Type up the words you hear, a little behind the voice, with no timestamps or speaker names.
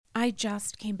I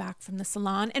just came back from the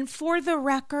salon, and for the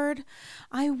record,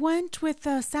 I went with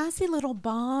a sassy little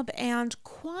bob and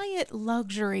quiet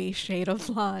luxury shade of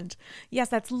blonde. Yes,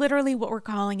 that's literally what we're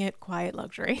calling it, quiet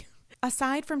luxury.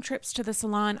 Aside from trips to the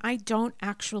salon, I don't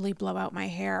actually blow out my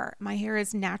hair. My hair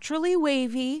is naturally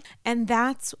wavy, and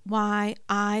that's why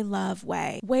I love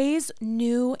OUAI. OUAI's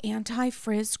new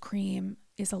anti-frizz cream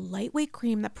is a lightweight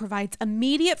cream that provides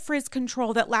immediate frizz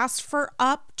control that lasts for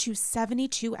up to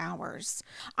 72 hours.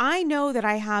 I know that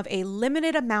I have a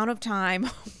limited amount of time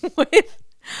with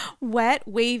wet,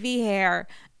 wavy hair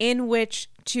in which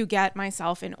to get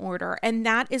myself in order. And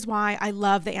that is why I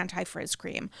love the anti-frizz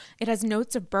cream. It has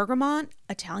notes of bergamot,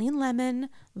 Italian lemon,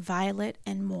 violet,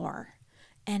 and more.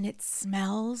 And it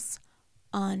smells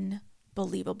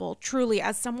unbelievable. Truly,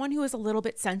 as someone who is a little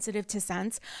bit sensitive to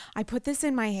scents, I put this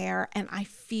in my hair and I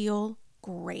feel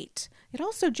great. It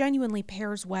also genuinely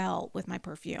pairs well with my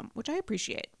perfume, which I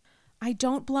appreciate. I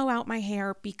don't blow out my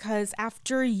hair because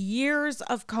after years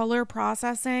of color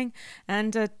processing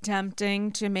and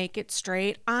attempting to make it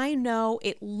straight, I know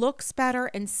it looks better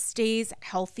and stays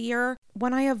healthier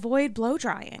when I avoid blow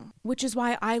drying, which is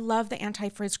why I love the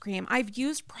anti-frizz cream. I've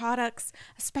used products,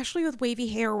 especially with wavy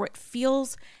hair, where it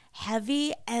feels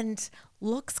heavy and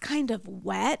looks kind of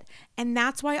wet, and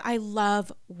that's why I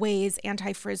love OUAI's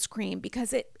anti-frizz cream,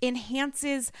 because it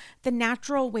enhances the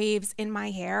natural waves in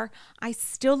my hair. I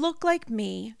still look like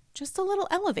me, just a little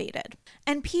elevated.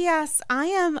 And P.S., I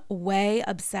am way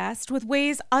obsessed with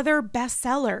OUAI's other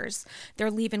bestsellers.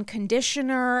 Their leave-in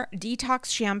conditioner, detox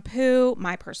shampoo,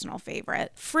 my personal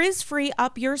favorite. Frizz-free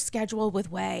up your schedule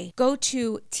with OUAI. Go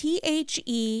to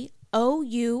TheOuai.com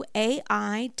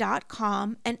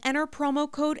and enter promo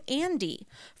code Andy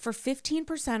for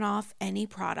 15% off any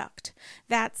product.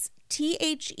 That's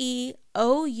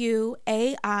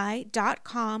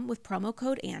TheOuai.com with promo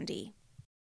code Andy.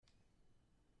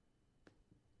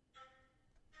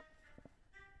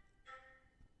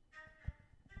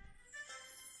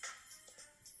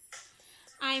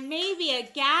 I may be a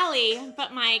galley,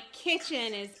 but my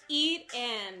kitchen is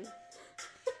eat-in.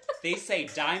 They say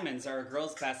diamonds are a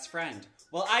girl's best friend.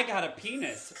 Well, I got a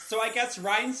penis, so I guess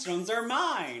rhinestones are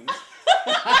mine.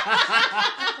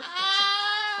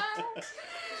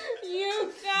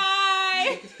 You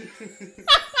guys.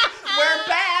 We're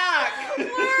back.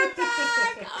 We're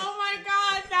back. Oh my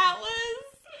God, that was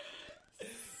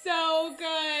so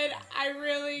good. I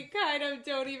really kind of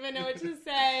don't even know what to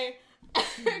say.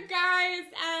 Guys,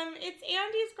 it's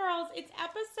Andy's Girls. It's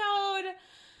episode,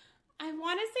 I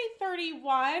want to say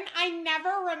 31. I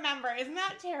never remember. Isn't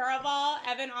that terrible,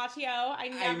 Evan Autio? I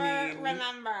never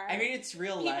remember. I mean, it's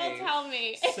real life. People tell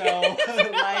me. So,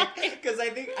 because I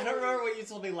don't remember what you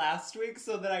told me last week,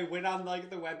 so that I went on,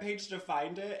 the webpage to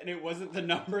find it, and it wasn't the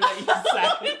number that you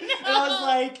said. No. And I was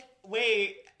like,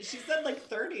 wait, she said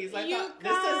 30s. I thought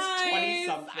this is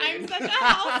 20-something. I'm such a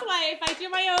housewife. I do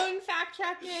my own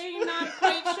fact-checking, not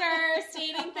quite sure,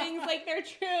 stating things like they're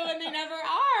true, and they never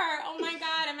are. Oh my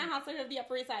God, I'm a housewife of the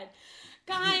Upper East Side.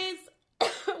 Guys,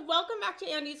 welcome back to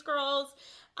Andy's Girls.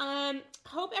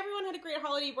 Hope everyone had a great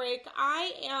holiday break.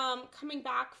 I am coming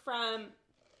back from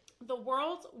the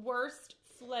world's worst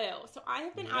flu. So I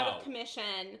have been out of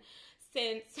commission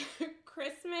since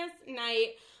Christmas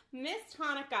night. Missed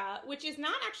Hanukkah, which is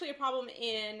not actually a problem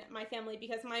in my family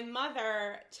because my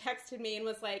mother texted me and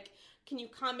was like, can you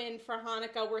come in for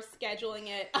Hanukkah? We're scheduling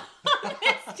it on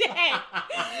this day.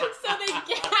 So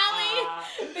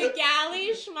the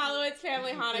Galley Schmalowitz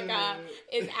family Hanukkah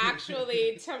is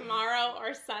actually tomorrow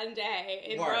or Sunday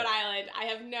in Rhode Island.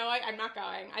 I'm not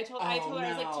going. I told her, I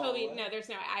was like, Toby, no,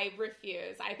 I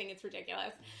refuse. I think it's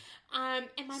ridiculous. And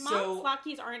my mom's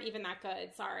latkes aren't even that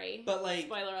good. Sorry. But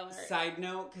spoiler alert. Side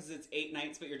note, because it's 8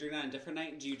 nights, but you're doing that on a different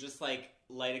night. Do you just light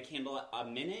a candle a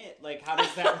minute? How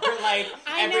does that work?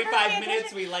 Every 5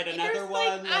 minutes we light another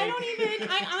one. I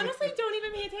honestly don't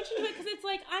even pay attention to it because it's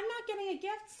I'm not getting a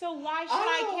gift, so why should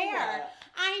I care?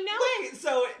 I know. Wait,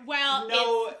 so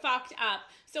it's fucked up.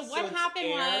 So what happened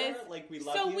was, we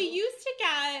love you? We used to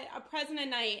get a present a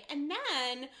night, and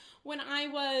then when I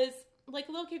was a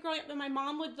little kid growing up, and my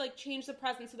mom would change the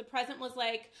present. So the present was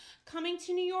coming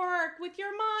to New York with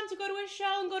your mom to go to a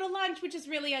show and go to lunch, which is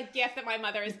really a gift that my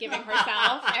mother is giving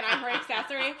herself, and I'm her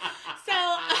accessory. So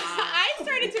I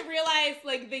started to realize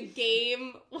the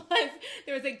game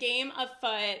there was a game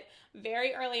afoot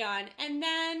very early on, and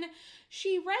then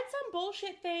she read some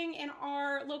bullshit thing in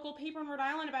our local paper in Rhode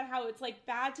Island about how it's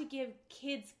bad to give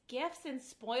kids gifts and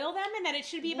spoil them, and that it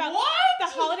should be about the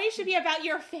holidays should be about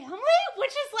your family, which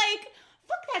is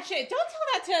fuck that shit. Don't tell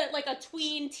that to a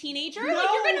tween teenager. No,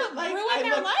 you're gonna ruin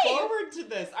their life. I look forward to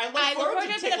this. I look forward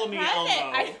to Tickle Me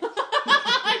Elmo.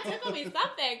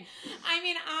 something. I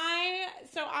mean, I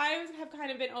have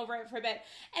kind of been over it for a bit.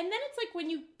 And then it's like when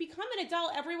you become an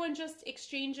adult, everyone just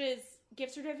exchanges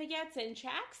gift certificates and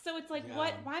checks. So it's like,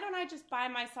 why don't I just buy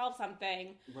myself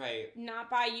something? Right. Not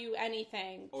buy you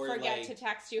anything. Or forget to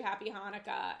text you Happy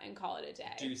Hanukkah and call it a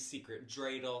day. Do secret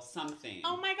dreidel, something.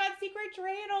 Oh my God, secret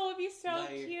dreidel would be so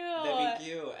cute. That'd be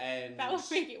cute. And that would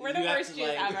be cute. We're the worst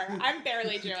Jews ever. I'm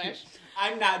barely Jewish.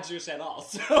 I'm not Jewish at all.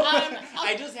 So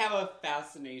I just have a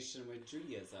fascination with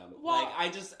Judaism. Well,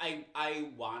 I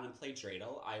want to play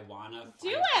dreidel. I want to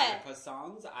do find it. Hanukkah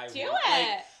songs.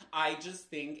 I just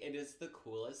think it is the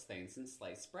coolest thing since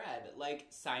sliced bread. Like,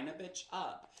 sign a bitch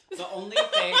up. The only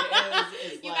thing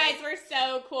is you guys were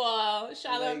so cool.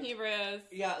 Shalom Hebrews.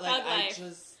 Yeah, Thug life.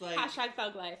 Just Hashtag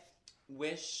thug life.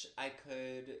 Wish I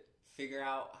could figure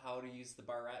out how to use the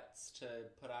barrettes to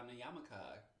put on a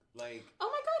yarmulke. Like, oh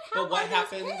my God, how are those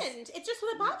pinned? It's just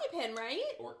with a bobby pin, right?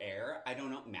 Or air. I don't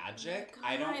know. Magic. Oh,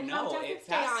 I don't know. It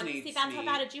fascinates me. See, that's how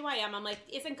bad a Jew I am. I'm like,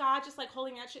 isn't God just like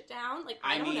holding that shit down? Like,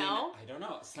 I don't know. I don't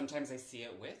know. Sometimes I see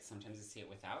it with, sometimes I see it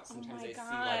without. Sometimes I God.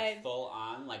 see like full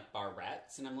on like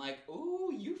barrettes, and I'm like,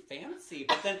 ooh, you fancy.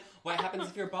 But then what happens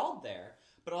if you're bald there?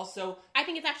 But also, I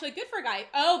think it's actually good for a guy.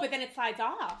 Oh, but then it slides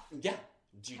off. Yeah.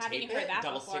 Do you Haven't tape you heard it? that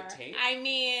Double before? stick tape? I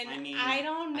mean, I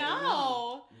don't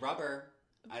know. Rubber.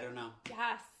 I don't know.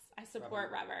 Yes, I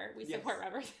support rubber. We support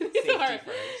rubber. Safety first.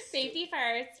 Safety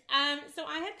first. So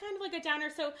I had kind of like a downer.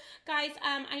 So guys,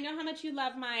 I know how much you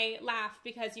love my laugh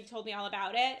because you've told me all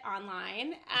about it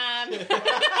online.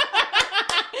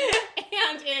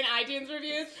 And in iTunes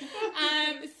reviews.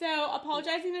 So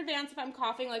apologize in advance if I'm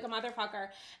coughing like a motherfucker.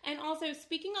 And also,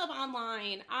 speaking of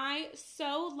online, I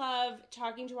so love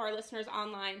talking to our listeners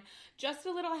online. Just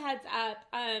a little heads up.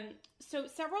 So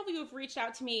several of you have reached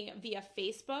out to me via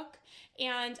Facebook,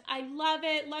 and I love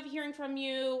it. Love hearing from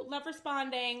you. Love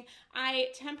responding. I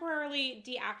temporarily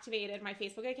deactivated my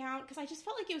Facebook account because I just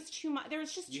felt like it was too much. There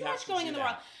was just too much going in the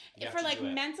world. For like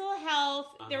mental health,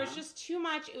 there was just too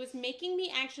much. It was making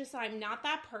me anxious, so I'm not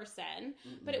that person.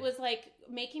 But it was like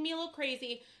making me a little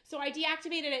crazy. So I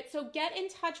deactivated it. So get in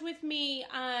touch with me.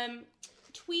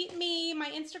 Tweet me. My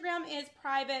Instagram is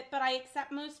private, but I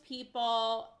accept most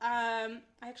people. I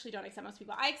actually don't accept most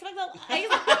people. I accept the.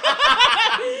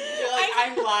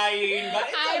 I'm lying, but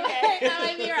it's okay. I'm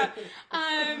a hero.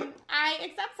 I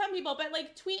accept some people, but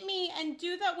like tweet me and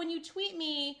do that when you tweet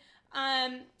me.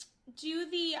 Do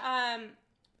the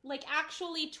like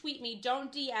actually tweet me. Don't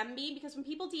DM me because when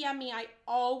people DM me, I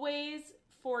always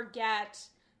forget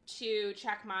to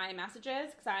check my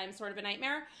messages because I'm sort of a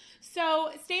nightmare. So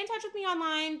stay in touch with me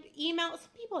online. Email. Some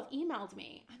people have emailed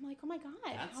me. I'm like, oh my God.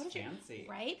 That's how did fancy.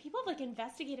 Right? People have like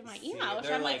investigated my email, which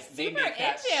they're I'm like they super make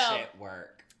that into. shit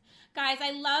work. Guys,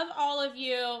 I love all of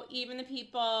you, even the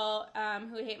people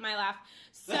who hate my laugh.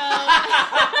 So,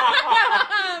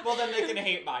 well, then they can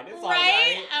hate mine. It's all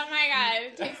right. Oh my God,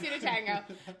 it takes two to tango.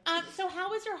 So, how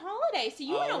was your holiday? So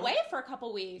you went away for a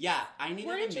couple weeks. Yeah, I needed.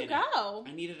 Where did a minute. you go?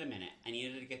 I needed a minute. I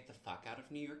needed to get the fuck out of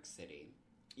New York City.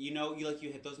 You know, you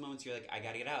hit those moments. You're like, I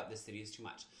gotta get out. This city is too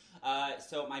much.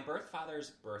 So my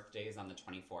father's birthday is on the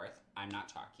 24th. I'm not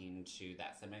talking to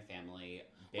that side of my family.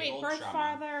 Wait, birth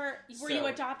father? Were you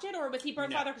adopted, or was he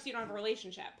birth father because you don't have a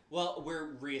relationship? Well,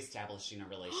 we're reestablishing a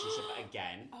relationship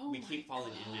again. Oh we keep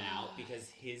falling in and out because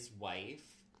his wife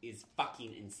is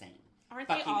fucking insane. Aren't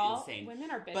fucking they all? Insane.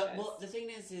 Women are bitches. But the thing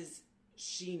is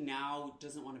she now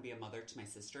doesn't want to be a mother to my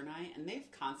sister and I, and they've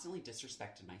constantly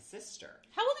disrespected my sister.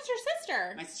 How old is your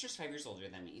sister? My sister's 5 years older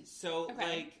than me. So,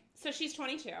 So she's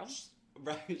 22.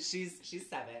 Right, she's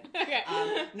 7. Okay.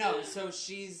 No, so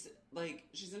she's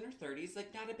in her 30s,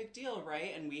 like not a big deal,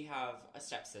 right? And we have a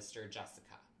stepsister,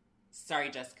 Jessica. Sorry,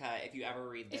 Jessica, if you ever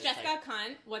read this. Is Jessica a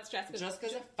cunt? What's Jessica?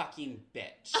 Jessica's a fucking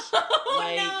bitch.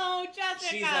 Oh no,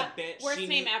 Jessica. She's a bitch. Worst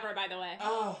name ever, by the way.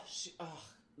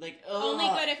 Only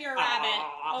good if you're a rabbit.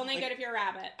 Only good if you're a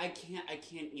rabbit. I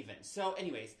can't even. So,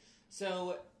 anyways,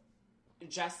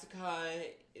 Jessica,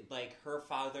 her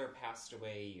father passed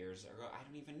away years ago. I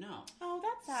don't even know. Oh,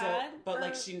 that's sad.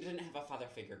 But she didn't have a father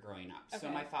figure growing up. Okay.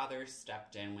 So my father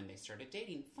stepped in when they started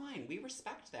dating. Fine, we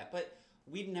respect that. But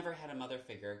we'd never had a mother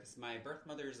figure because my birth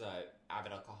mother's a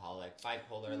avid alcoholic,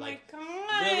 bipolar. Oh my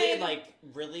God.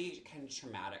 Really kind of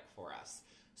traumatic for us.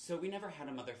 So we never had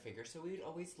a mother figure. So we'd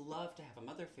always love to have a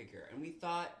mother figure. And we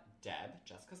thought Deb,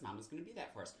 Jessica's mom, was going to be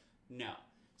that for us. No.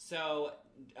 So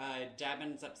Deb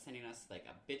ends up sending us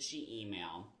a bitchy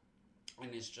email,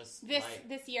 and it's just this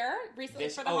year, recently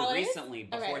for the holidays. Recently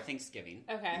before Thanksgiving.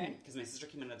 Okay. Because my sister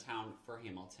came into town for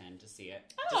Hamilton to see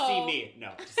it. Oh. To see me,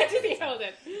 no, to see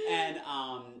Hamilton. And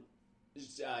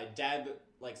Deb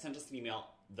sent us an email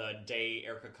the day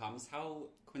Erica comes, how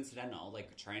coincidental,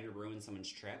 like trying to ruin someone's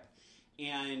trip.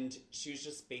 And she was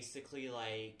just basically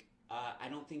like, I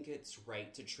don't think it's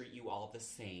right to treat you all the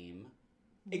same.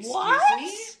 Excuse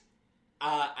me?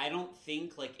 I don't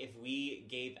think, like, if we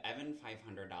gave Evan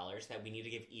 $500, that we need to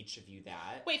give each of you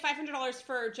that. Wait, $500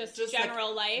 for just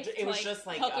general life? It was just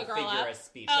like hook a girl figure up? of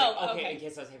speech. Oh, like, okay. In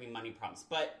case I was having money problems.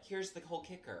 But here's the whole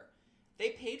kicker. They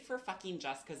paid for fucking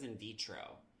Jessica's in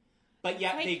vitro. But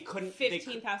yet like they couldn't...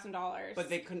 $15,000. But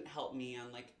they couldn't help me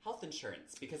on, like, health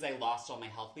insurance. Because I lost all my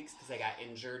health weeks because I got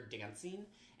injured dancing.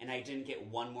 And I didn't get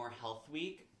one more health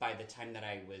week by the time that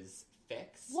I was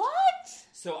fixed. What?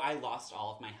 So I lost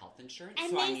all of my health insurance.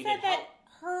 And so they I needed said that help.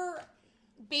 her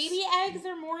baby eggs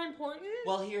are more important?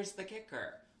 Well, here's the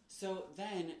kicker. So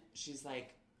then she's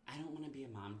like, I don't want to be a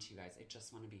mom to you guys. I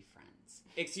just want to be friends.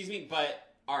 Excuse me, but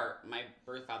Art, my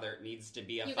birth father, needs to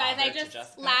be a you father guys, I to just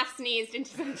Jessica. laugh sneezed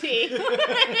into some tea.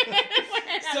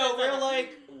 So we're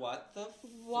like, what the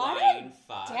What flying a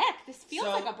fuck? dick. This feels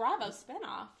So- like a Bravo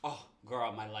spinoff. Oh,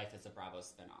 girl, my life is a Bravo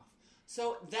spinoff.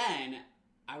 So then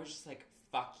I was just like,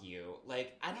 fuck you.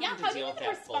 Like, I don't Yeah, have how to do deal you with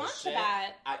even that respond to bullshit.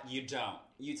 that? You don't.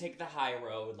 You take the high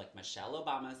road, like Michelle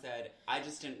Obama said. I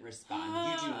just didn't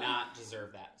respond. You do not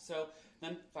deserve that. So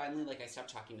then finally, like, I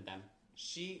stopped talking to them.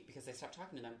 Because I stopped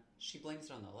talking to them, she blames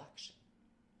it on the election.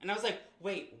 And I was like,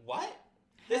 wait, what?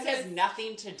 This has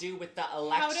nothing to do with the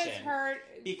election. How does her...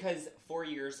 Because 4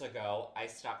 years ago, I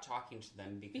stopped talking to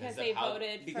them because they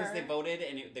voted they voted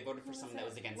and they voted for someone that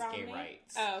was against Romney? gay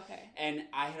rights. Oh, okay. And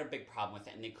I had a big problem with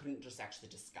it, and they couldn't just actually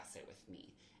discuss it with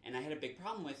me. And I had a big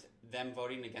problem with them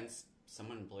voting against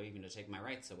someone believing to take my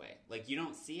rights away. Like, you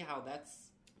don't see how that's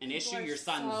an issue. Your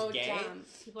son's gay. Dumb.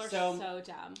 People are so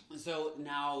dumb. So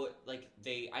now, like,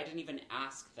 I didn't even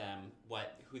ask them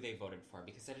who they voted for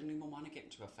because I didn't even want to get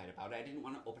into a fight about it. I didn't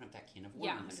want to open up that can of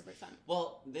worms. Yeah, 100%.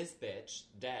 Well, this bitch,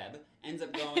 Deb, ends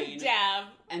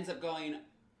up going,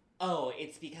 oh,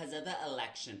 it's because of the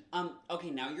election.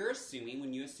 Okay, now you're assuming,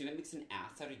 when you assume, it makes an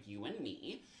ass out of you and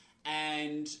me.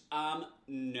 And,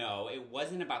 no, it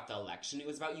wasn't about the election. It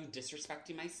was about you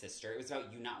disrespecting my sister. It was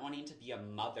about you not wanting to be a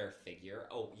mother figure.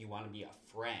 Oh, you want to be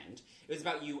a friend. It was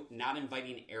about you not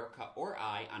inviting Erica or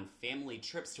I on family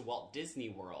trips to Walt Disney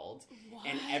World. What?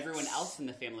 And everyone else in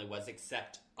the family was,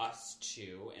 except us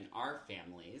two and our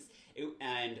families.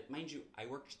 And mind you, I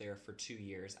worked there for 2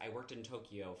 years. I worked in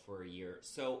Tokyo for a year.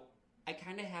 So I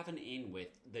kind of have an in with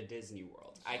the Disney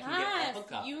World. I can get a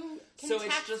hookup. You can so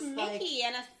text it's just Mickey like,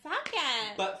 in a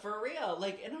second. But for real,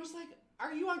 like, and I was like,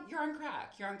 you're on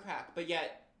crack. You're on crack. But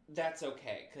yet, that's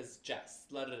okay, because Jess,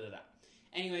 da-da-da-da.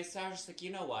 Anyway, so I was just like,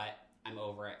 you know what? I'm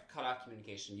over it. Cut off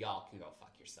communication. Y'all can go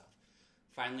fuck yourself.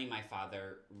 Finally, my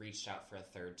father reached out for a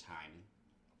third time.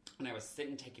 And I was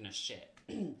sitting taking a shit.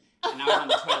 And I was on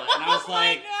the toilet. And I was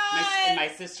like, my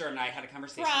sister and I had a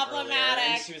conversation earlier.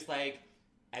 And she was like,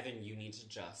 Evan, you need to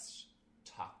just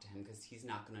talk to him because he's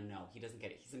not going to know. He doesn't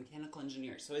get it. He's a mechanical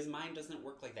engineer. So his mind doesn't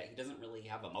work like that. He doesn't really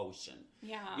have emotion.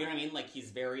 Yeah. You know what I mean? Like, he's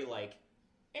very like,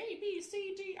 A, B,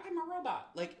 C, D, I'm a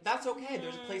robot. Like, that's okay.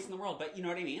 There's a place in the world. But you know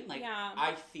what I mean? Like,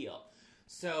 I feel.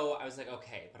 So I was like,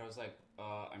 okay. But I was like,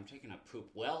 I'm taking a poop.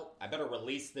 Well, I better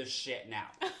release this shit now.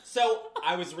 So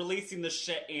I was releasing the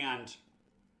shit and,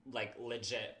 like,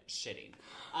 legit shitting.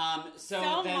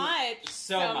 So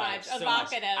much.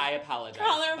 Evocative. I apologize.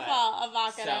 Colorful,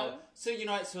 evocative. So you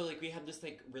know what? So, like, we had this,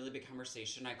 like, really big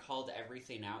conversation. I called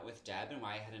everything out with Deb and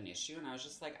why I had an issue. And I was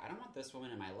just like, I don't want this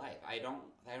woman in my life. I don't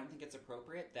think it's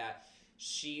appropriate that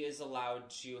she is allowed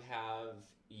to have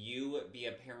you be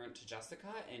a parent to Jessica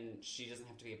and she doesn't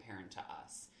have to be a parent to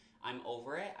us. I'm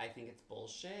over it. I think it's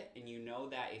bullshit. And you know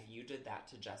that if you did that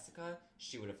to Jessica,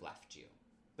 she would have left you.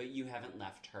 But you haven't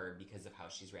left her because of how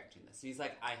she's reacting to this. And he's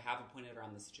like, I have appointed her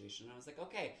on this situation. And I was like,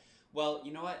 okay, well,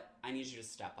 you know what? I need you to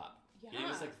step up. Yeah. And it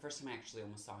was like the first time I actually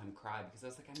almost saw him cry because I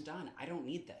was like, I'm done. I don't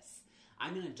need this.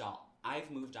 I'm an adult.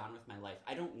 I've moved on with my life.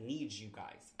 I don't need you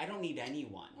guys. I don't need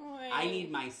anyone. Right. I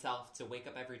need myself to wake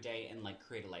up every day and, like,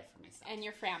 create a life for myself. And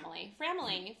your family.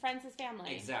 Family. Friends is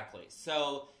family. Exactly.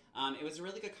 So it was a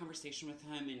really good conversation with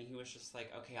him, and he was just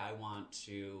like, okay, I want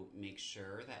to make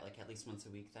sure that, like, at least once a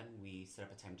week then we set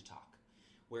up a time to talk.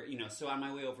 Where, you know, so on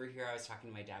my way over here, I was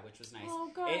talking to my dad, which was nice. Oh,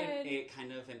 good. It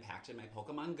kind of impacted my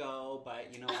Pokemon Go,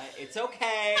 but you know what? It's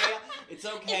okay. It's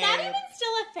okay. Is that even still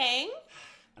a thing?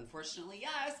 Unfortunately,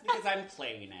 yes, because I'm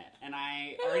playing it. And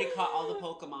I already caught all the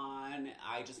Pokemon.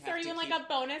 I just have to are you in, like, a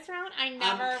bonus round? I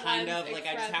never kind of. Like,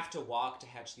 I just have to walk to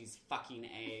hatch these fucking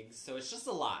eggs. So it's just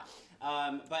a lot.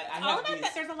 But I have all about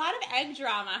that. There's a lot of egg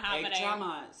drama happening. Egg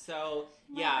drama. So,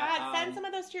 oh my God, send some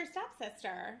of those to your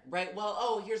stepsister. Right.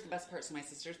 Well, here's the best part. So my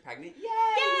sister's pregnant. Yay!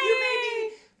 Yay! You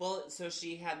baby! Well, so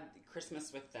she had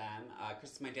Christmas with them.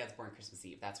 My dad's born Christmas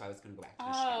Eve. That's why I was going to go back to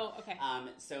Oh, Michigan.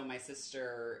 okay. So my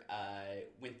sister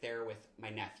went there with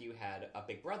my nephew, had a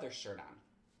Big Brother shirt on.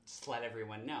 Just let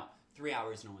everyone know. 3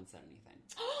 hours, no one said anything.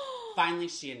 Finally,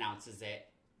 she announces it.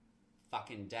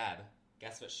 Fucking Deb.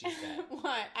 Guess what she said?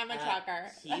 What? I'm a trucker.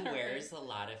 He wears a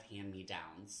lot of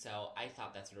hand-me-downs. So I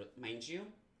thought that's what, mind you,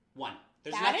 1,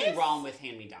 there's That nothing is wrong with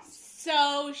hand-me-downs.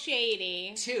 So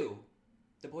shady. 2,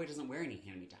 the boy doesn't wear any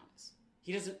hand-me-downs.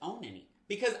 He doesn't own any.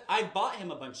 Because I bought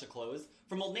him a bunch of clothes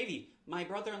from Old Navy. My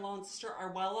brother-in-law and sister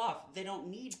are well off. They don't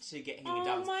need to get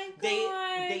hand-me-downs. Oh my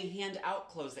God. They hand out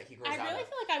clothes that he grows I out really of.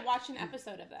 feel like I watched an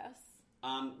episode of this.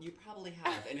 You probably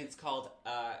have, and it's called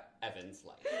Evan's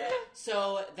Life.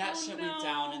 So that shit went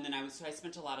down, and then I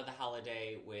spent a lot of the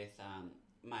holiday with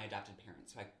my adopted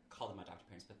parents. So I call them adopted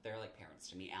parents, but they're like parents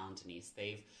to me. Al and Denise,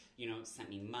 they've sent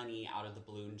me money out of the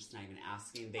blue and just not even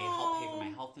asking. They helped pay for my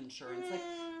health insurance.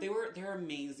 Like they're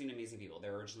amazing people.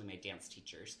 They're originally my dance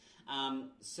teachers.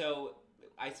 So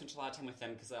I spent a lot of time with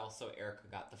them because Erica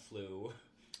got the flu.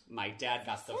 My dad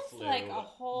got the flu. Like a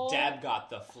whole... Deb got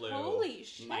the flu. Holy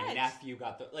shit. My nephew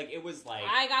got the... Like, it was like...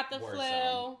 I got the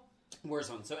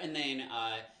Warzone. So, and then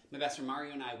my best friend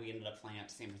Mario and I, we ended up flying out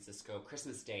to San Francisco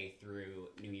Christmas Day through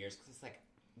New Year's because it's like,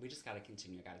 we just got to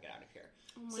continue. I got to get out of here.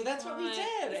 So that's what we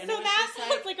did. And so it was that just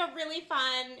sounds like a really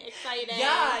fun, exciting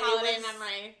holiday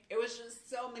memory. It was just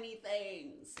so many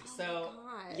things. Oh so,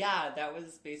 my God. yeah, that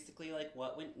was basically like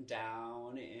what went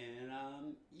down. And,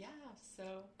 so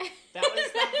that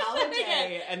was the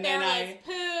holiday. And there then was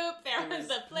poop, there was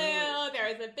the flu, there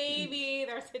was a baby,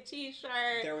 there was a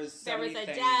t-shirt, there was a things.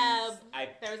 Deb,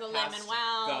 there was a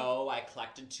Lin-Manuel. Go. I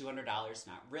collected $200,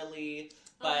 not really.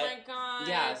 But, oh my God.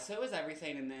 Yeah, so it was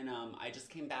everything. And then I just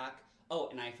came back. Oh,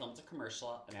 and I filmed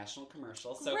a national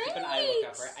commercial. So keep an eye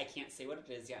lookout for it. I can't say what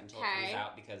it is yet until it comes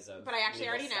out because of. But I actually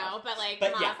already know. But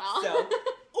yeah, so.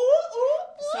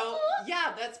 So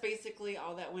yeah, that's basically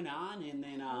all that went on, and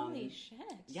then holy shit.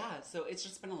 Yeah, so it's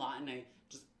just been a lot, and I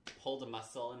just pulled a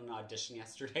muscle in an audition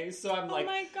yesterday, so I'm oh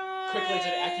my God. quickly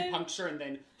did acupuncture and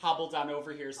then hobbled on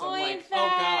over here. So I'm Oy like, vey. oh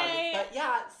God! But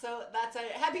yeah, so that's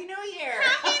a Happy New Year.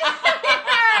 Happy New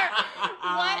Year!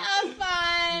 What a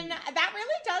fun! That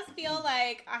really does feel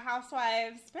like a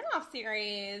Housewives spinoff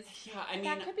series. Yeah, I mean,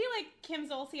 that could be like Kim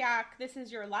Zolciak, This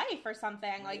Is Your Life or something.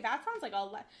 Right. Like that sounds like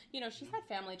she's had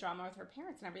family drama with her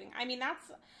parents and everything. I mean, that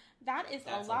is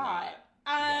that's a lot.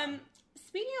 Yeah.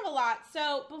 Speaking of a lot,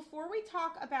 so before we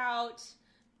talk about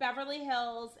Beverly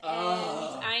Hills and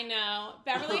I know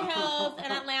Beverly Hills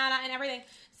and Atlanta and everything.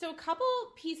 So a couple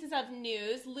pieces of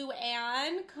news.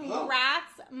 Luann,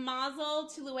 congrats, mazel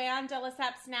to Luann de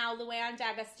Lesseps, now Luann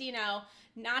D'Agostino,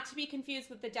 not to be confused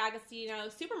with the D'Agostino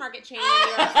supermarket chain in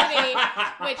New York City,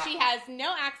 which she has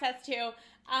no access to.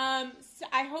 So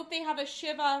I hope they have a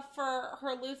shiva for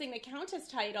her losing the Countess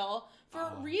title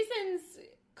for reasons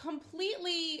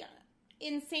completely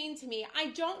insane to me.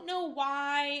 I don't know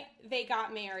why they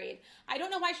got married. I don't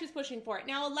know why she was pushing for it.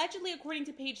 Now, allegedly, according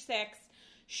to Page 6,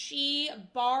 she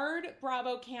barred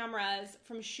Bravo cameras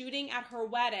from shooting at her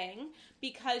wedding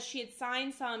because she had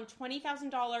signed some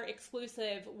 $20,000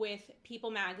 exclusive with People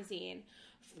magazine.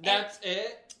 That's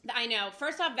it? I know.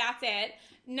 First off, that's it.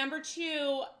 Number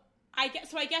two, I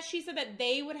guess she said that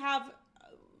they would have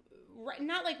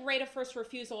not like right of first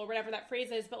refusal or whatever that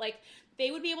phrase is, but like they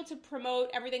would be able to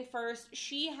promote everything first.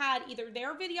 She had either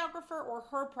their videographer or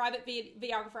her private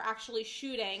videographer actually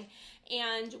shooting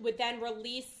and would then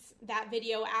release that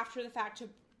video after the fact to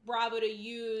Bravo to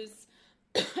use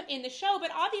in the show.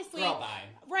 But obviously, girl, bye.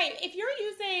 Right, if you're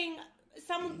using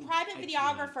some private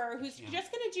videographer who's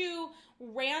just going to do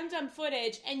random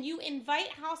footage and you invite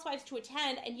housewives to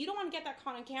attend and you don't want to get that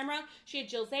caught on camera. She had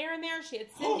Jill Zaire in there. She had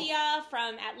Cynthia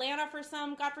from Atlanta for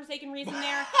some godforsaken reason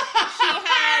there. She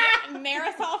had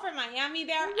Marisol from Miami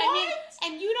there. What? I mean,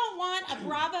 and you don't want a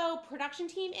Bravo production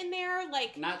team in there?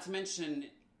 Like, not to mention...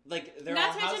 Like, they're not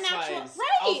all to mention housewives.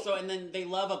 right. Also, and then they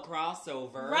love a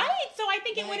crossover. Right. So I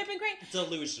think it would have been great.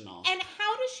 Delusional. And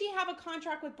how does she have a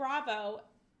contract with Bravo?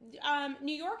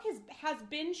 New York has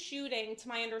been shooting, to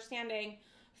my understanding,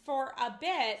 for a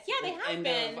bit. Yeah, they have been.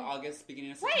 End of August,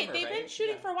 beginning of September, they've been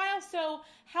shooting for a while. So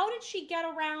how did she get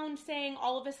around saying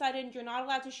all of a sudden you're not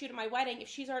allowed to shoot at my wedding if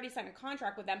she's already signed a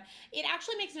contract with them? It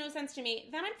actually makes no sense to me.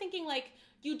 Then I'm thinking, like,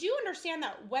 you do understand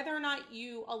that whether or not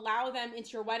you allow them into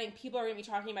your wedding, people are going to be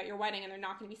talking about your wedding and they're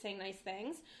not going to be saying nice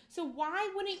things. So why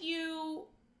wouldn't you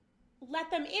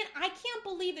let them in. I can't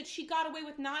believe that she got away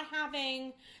with not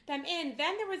having them in.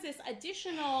 Then there was this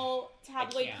additional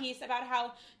tabloid piece about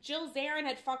how Jill Zarin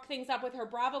had fucked things up with her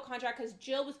Bravo contract because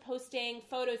Jill was posting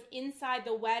photos inside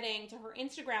the wedding to her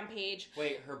Instagram page.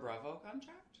 Wait, her Bravo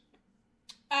contract?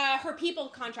 Her People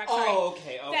contract, sorry. Oh,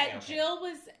 okay. That Jill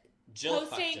was Jill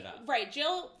posting... fucked it up. Right,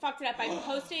 Jill fucked it up by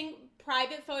posting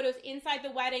private photos inside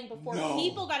the wedding before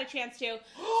People got a chance to.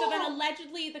 So then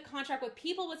allegedly the contract with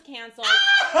People was canceled.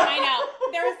 I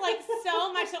know. There was like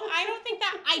so much. So I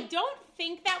don't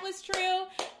think that was true.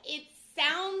 It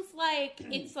sounds like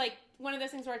it's like one of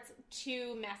those things where it's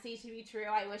too messy to be true.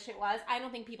 I wish it was. I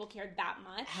don't think people cared that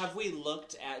much. Have we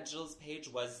looked at Jill's page?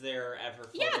 Was there ever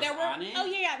photos on it? Oh,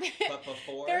 yeah. But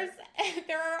before? There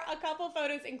are a couple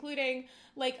photos, including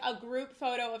like a group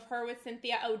photo of her with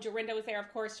Cynthia. Oh, Dorinda was there,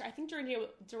 of course. I think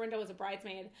Dorinda was a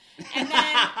bridesmaid. And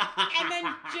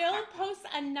then Jill posts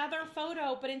another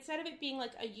photo, but instead of it being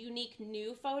like a unique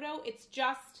new photo, it's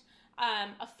just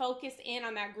a focus in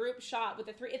on that group shot with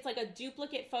the three. It's like a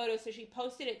duplicate photo, so she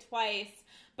posted it twice,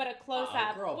 but a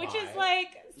close-up, which is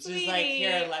like, sweetie. She's like,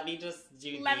 here, let me just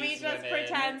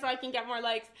pretend so I can get more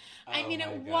likes. I mean,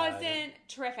 it wasn't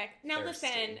terrific. Now Thirsty.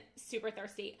 listen, super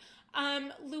thirsty.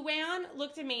 Luann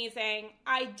looked amazing.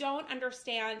 I don't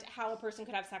understand how a person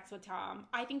could have sex with Tom.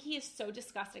 I think he is so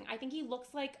disgusting. I think he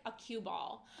looks like a cue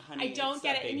ball. Honey, I don't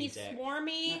get it. And he's dick.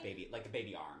 swarmy. Not baby, like a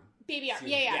baby arm. Baby arm.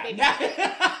 Yeah, baby arm.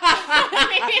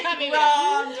 baby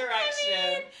Wrong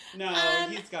direction.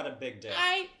 He's got a big dick.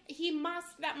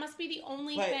 That must be the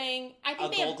only thing. I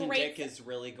think a they have golden great... dick is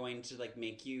really going to like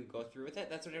make you go through with it?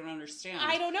 That's what I don't understand.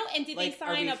 I don't know. And did like, they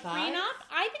sign a prenup?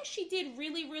 I think she did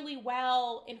really, really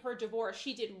well in her divorce.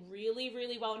 She did really,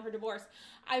 really well in her divorce.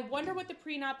 I wonder what the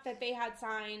prenup that they had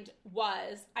signed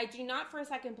was. I do not for a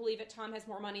second believe that Tom has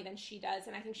more money than she does,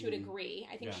 and I think she would agree.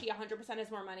 I think she 100% has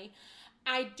more money.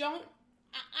 I don't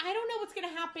know what's going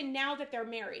to happen now that they're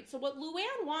married. So what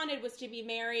Luann wanted was to be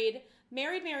married.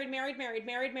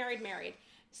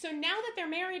 So now that they're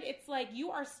married, it's like you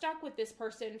are stuck with this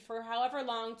person for however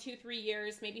long, 2-3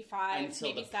 years, maybe 5, until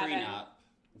maybe the 7. Prenup,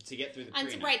 to get through the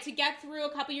prenup. Right, to get through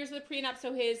a couple years of the prenup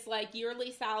so his like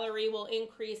yearly salary will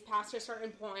increase past a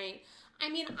certain point. I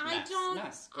mean,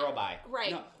 Girl, bye.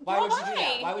 Right. No, why would you do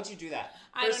that? Why would you do that?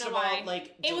 I don't know why. All,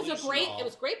 like, it was a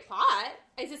great plot.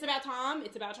 Is this about Tom?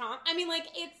 It's about Tom. I mean, like,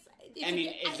 is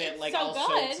it like so also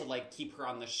good to like keep her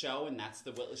on the show, and that's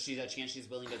she's a chance she's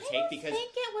willing to take? I don't because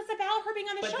think it was about her being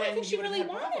on the show. I think she really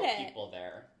wanted it. People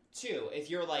there too.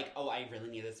 If you're like, oh, I really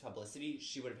need this publicity,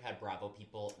 she would have had Bravo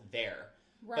people there.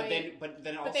 Right. But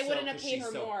then also, they wouldn't have paid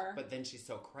her more. But then she's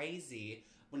so crazy.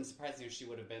 Wouldn't surprise you if she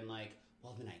would have been like,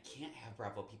 well, then I can't have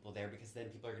Bravo people there because then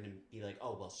people are going to be like,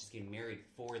 oh, well, she's getting married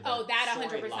for the that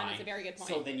 100% storyline. is a very good point.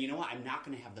 So then, you know what? I'm not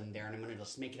going to have them there, and I'm going to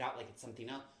just make it out like it's something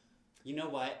else. You know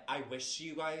what? I wish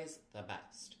you guys the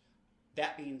best.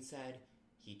 That being said,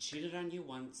 he cheated on you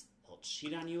once. He'll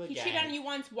cheat on you again. He cheated on you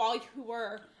once while you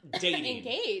were dating.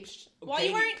 Engaged. While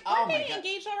dating. You weren't they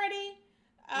engaged already?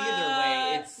 Either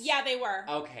way, it's... Yeah, they were.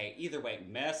 Okay, either way.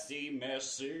 Messy.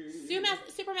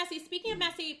 Super messy. Speaking of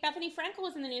messy, Bethany Frankel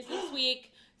was in the news this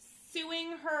week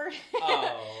suing her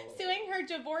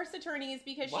divorce attorneys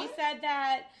because she said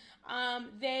that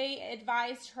they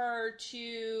advised her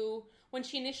to, when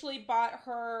she initially bought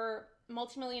her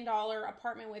multi-million-dollar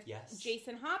apartment with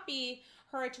Jason Hoppy,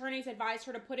 her attorneys advised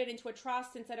her to put it into a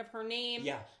trust instead of her name,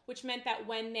 which meant that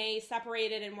when they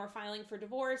separated and were filing for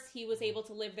divorce, he was able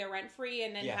to live there rent-free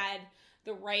and then had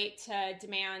the right to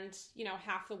demand,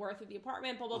 half the worth of the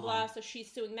apartment, blah, blah, blah. So she's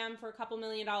suing them for a couple $1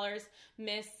 million.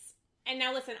 And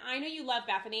now listen, I know you love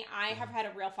Bethany. I have had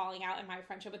a real falling out in my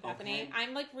friendship with Bethany.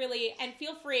 I'm like really, and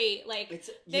feel free, like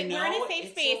we're in a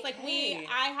safe space. Okay. Like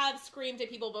I have screamed at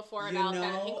people before about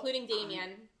that, including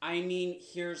Damien. I mean,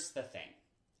 here's the thing.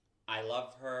 I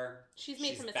love her. She's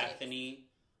made some mistakes. Bethany.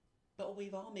 But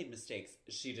we've all made mistakes.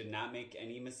 She did not make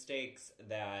any mistakes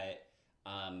that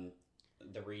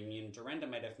the reunion Dorinda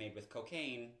might have made with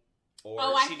cocaine. Or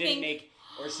she didn't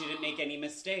make any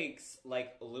mistakes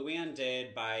like Luann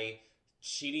did by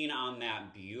cheating on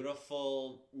that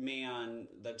beautiful man,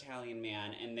 the Italian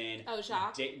man, and then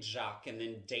Jacques, and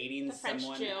then dating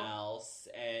someone else,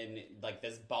 and like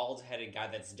this bald-headed guy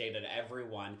that's dated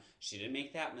everyone. She didn't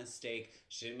make that mistake.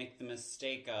 She didn't make the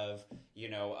mistake of,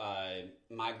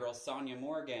 my girl Sonia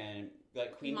Morgan,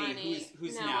 like Queen Bee,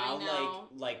 who's now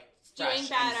like fresh doing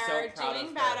better, and so proud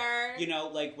of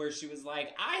her. Like where she was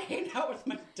like, I hang out with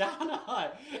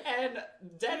Madonna, and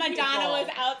Madonna was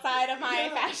outside of my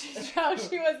fashion show.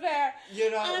 She was there.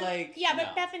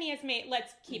 But Bethany has made.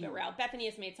 Let's keep it real. Bethany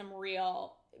has made some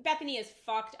real Bethany is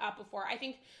fucked up before. I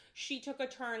think she took a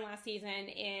turn last season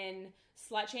in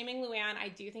slut-shaming Luann. I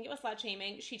do think it was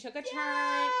slut-shaming. She took a turn.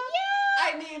 Yeah!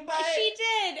 I mean, but... She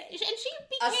did. And she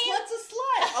became... A slut's a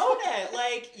slut. Own it.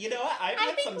 Like, you know what? I've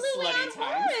had some slutty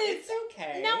times. It's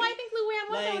okay. No, I think Luann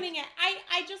was owning it.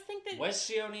 I just think that... Was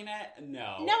she owning it?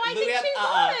 No. No, I think she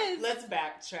was. Let's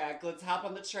backtrack. Let's hop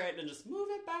on the train and just move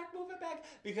it back.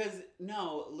 Because,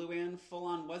 no, Luann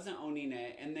full-on wasn't owning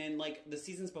it. And then, like, the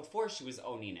seasons before, she was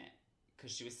owning it.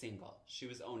 Because she was single. She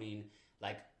was owning,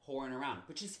 like... whoring around,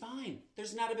 which is fine.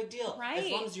 There's not a big deal. Right.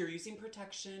 As long as you're using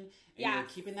protection and you're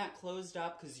keeping that closed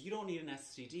up, because you don't need an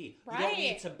STD. Right. You don't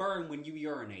need to burn when you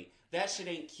urinate. That shit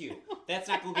ain't cute. That's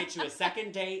not going to get you a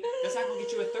second date. That's not going to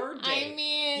get you a third date. I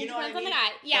mean, you know what I mean?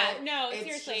 Yeah, but no,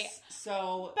 seriously.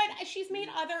 So... But she's made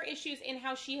other issues in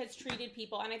how she has treated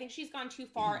people, and I think she's gone too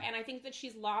far, and I think that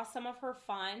she's lost some of her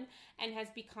fun and has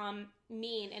become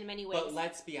mean in many ways. But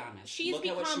let's be honest. Look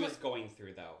at what she was going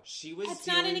through, though. It's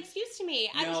not an excuse to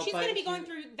me. No, she's going to be going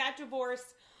through that divorce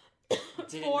forever.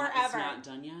 It's not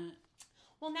done yet?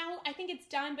 Well, now I think it's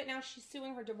done, but now she's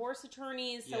suing her divorce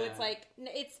attorneys, so it's like,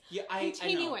 it's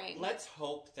continuing. I know. Let's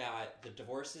hope that the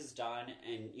divorce is done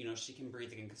and, you know, she can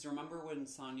breathe again. Because remember when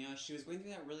Sonia, she was going through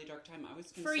that really dark time, I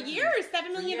was concerned. For years,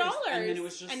 $7 million. And then it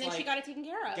was just and then she got it taken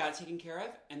care of.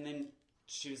 And then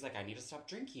she was like, I need to stop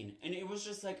drinking. And it was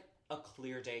just like a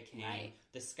clear day came. Right.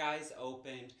 The skies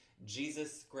opened.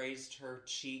 Jesus grazed her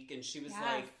cheek. And she was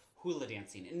like... hula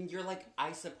dancing, and you're like,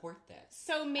 I support this.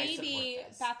 So maybe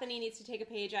Bethany needs to take a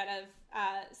page out of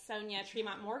Sonia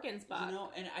Tremont Morgan's book. You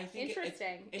know, and I think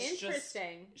interesting. Just,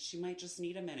 she might just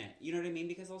need a minute. You know what I mean?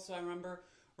 Because also I remember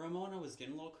Ramona was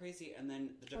getting a little crazy, and then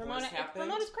the divorce happened.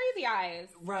 Ramona's crazy eyes,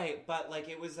 right? But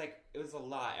it was a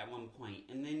lot at one point,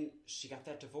 and then she got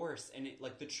that divorce, and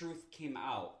the truth came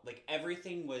out. Like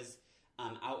everything was.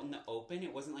 Out in the open.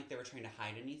 It wasn't like they were trying to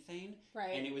hide anything.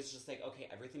 Right. And it was just like, okay,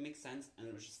 everything makes sense. And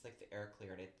it was just like the air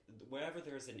cleared. Wherever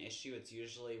there's an issue, it's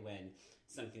usually when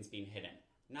something's being hidden.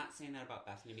 Not saying that about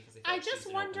Bethany because I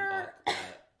just wonder.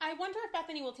 I wonder if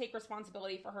Bethany will take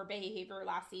responsibility for her behavior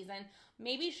last season.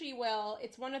 Maybe she will.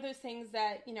 It's one of those things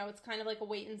that, you know, it's kind of like a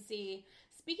wait and see.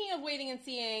 Speaking of waiting and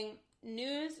seeing,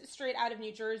 news straight out of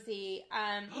New Jersey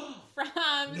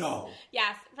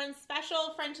from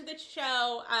special friend to the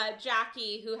show,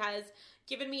 Jackie, who has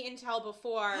given me intel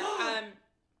before. Love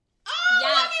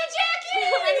you,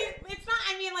 Jackie! It's not,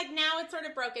 now it's sort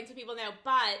of broken so people know,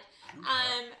 but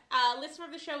a listener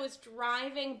of the show was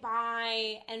driving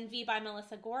by Envy by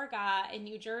Melissa Gorga in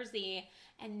New Jersey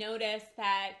and noticed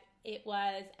that it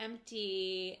was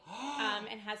empty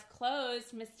and has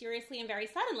closed mysteriously and very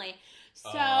suddenly.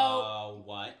 So,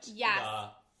 what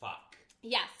the fuck?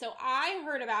 Yeah, so I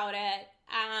heard about it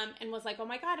and was like, oh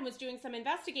my God, and was doing some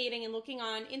investigating and looking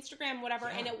on Instagram, whatever,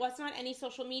 and it wasn't on any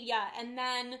social media. And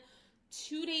then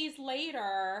 2 days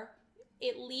later,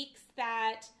 it leaks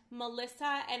that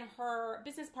Melissa and her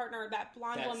business partner, that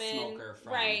blonde woman, smoker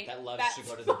from, right, that loves to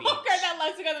go to the beach, that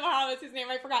loves to go to the Bahamas, whose name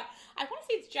I forgot. I want to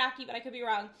say it's Jackie, but I could be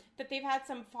wrong. That they've had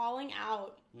some falling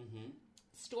out. Mm-hmm.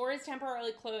 Store is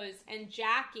temporarily closed, and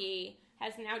Jackie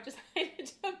has now decided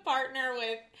to partner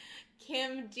with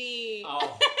Kim D.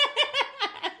 Oh.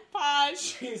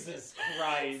 Posh. Jesus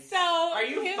Christ. So, are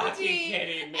you Kim fucking D,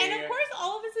 kidding me? And of course,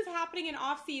 all of this is happening in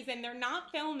off season. They're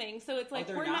not filming, so it's like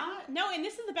we're not. No, and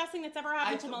this is the best thing that's ever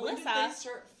happened to Melissa. When did they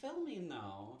start filming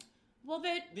though? Well,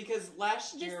 because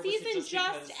last year the season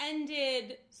just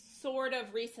ended sort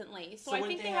of recently, so I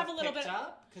think they have a little bit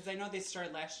up because I know they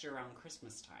started last year around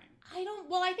Christmas time.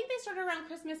 I think they started around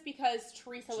Christmas because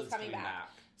Teresa was coming back.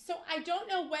 So I don't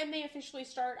know when they officially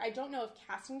start. I don't know if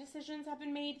casting decisions have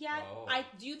been made yet. Oh. I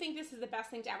do think this is the best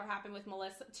thing to ever happen with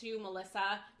Melissa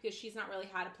because she's not really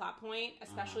had a plot point,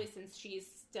 especially since she's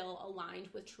still aligned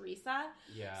with Teresa.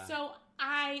 Yeah. So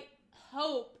I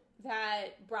hope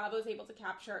that Bravo's able to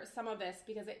capture some of this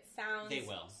because it sounds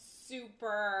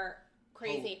super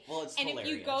crazy. Well, it's hilarious.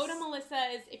 If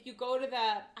you go to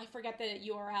I forget the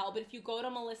URL, but if you go to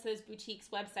Melissa's boutique's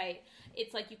website,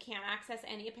 it's like you can't access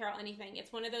any apparel, anything.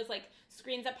 It's one of those like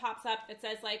screens that pops up that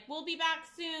says like, we'll be back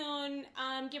soon.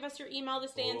 Give us your email to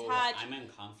stay in touch. I'm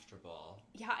uncomfortable.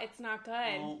 Yeah, it's not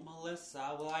good. Oh,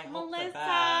 Melissa. Well, I hope the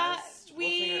best. We'll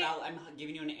figure it out. I'm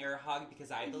giving you an air hug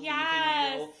because I believe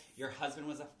in you. Your husband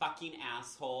was a fucking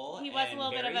asshole. He was a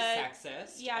little bit of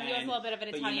sexist. Yeah, he was a little bit of an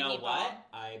Italian But you know people. what?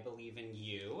 I believe in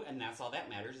you, and that's all that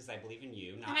matters is I believe in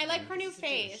you. And I like her new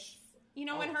face. You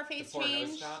know, when her face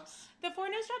changed. The 4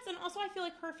 nose jobs, and also I feel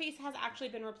like her face has actually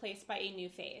been replaced by a new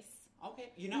face.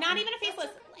 Okay, not even a faceless,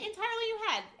 entirely new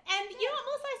head. And you know what,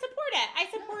 Melissa, I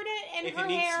support it. and if her it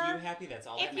makes hair. you happy, that's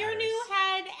all that If matters. your new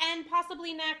head and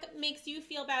possibly neck makes you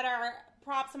feel better,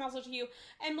 props and also to you.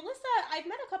 And Melissa, I've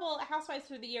met a couple housewives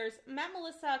through the years. Met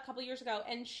Melissa a couple years ago,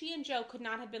 and she and Joe could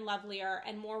not have been lovelier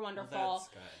and more wonderful. Well,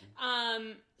 that's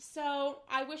good. So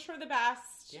I wish her the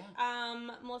best. Yeah.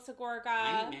 Melissa Gorga.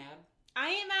 I ain't mad. I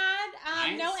ain't mad.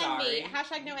 I'm no sorry. envy.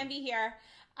 Hashtag no envy here.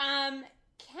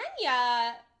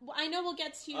 Kenya, I know we'll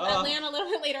get to Atlanta a little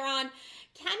bit later on.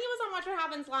 Kenya was on Watch What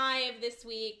Happens Live this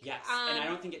week. Yes, and I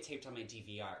don't think it taped on my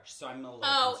DVR, so I'm a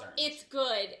little concerned. It's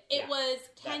good. It was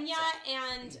Kenya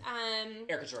and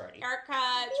Erica Girardi. Erica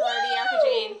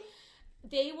Jane.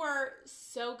 They were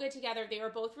so good together. They were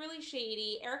both really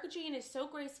shady. Erica Jane is so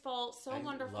graceful, so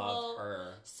wonderful, love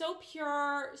her. So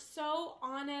pure, so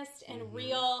honest and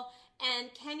real.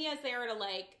 And Kenya's there to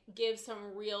like give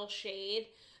some real shade.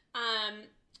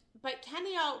 But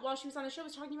Kenya, while she was on the show,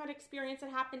 was talking about an experience that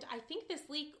happened, I think this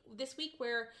week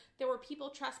where there were people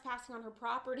trespassing on her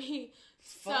property.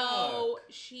 So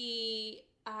she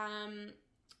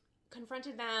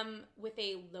confronted them with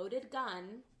a loaded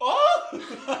gun. Oh!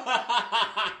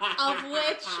 Of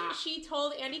which she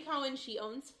told Andy Cohen she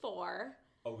owns 4.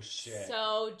 Oh shit!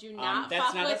 So do not that's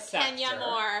fuck not with Kenya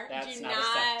Moore. That's do not a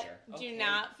sector. Do Okay.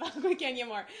 not fuck with Kenya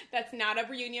Moore. That's not a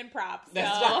reunion prop. So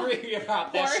That's not a reunion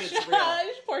prop. That shit's real.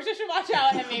 Portia should watch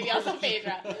out, and maybe also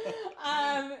Phaedra.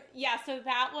 Yeah. So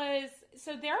that was.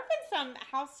 So there have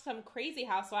been some crazy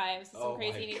housewives, some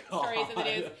crazy stories in the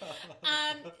news.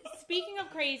 Speaking of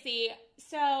crazy,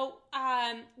 so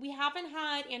we haven't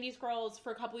had Andy Scrolls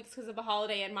for a couple weeks because of the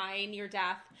holiday and my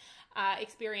near-death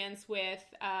experience with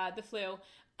the flu.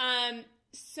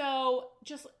 So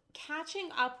just catching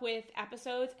up with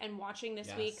episodes and watching this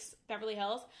week's Beverly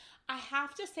Hills, I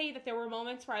have to say that there were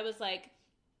moments where I was like,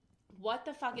 what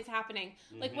the fuck is happening?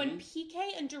 Like when PK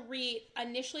and Dorit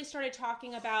initially started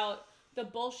talking about the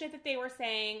bullshit that they were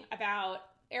saying about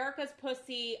Erica's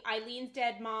pussy, Eileen's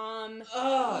dead mom,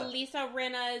 Lisa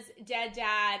Rinna's dead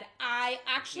dad. I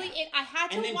actually, I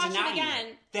had to watch it again.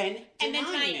 Then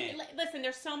denying it. it. Listen,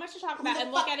 there's so much to talk Who about, the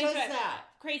and we'll fuck get into does it. that?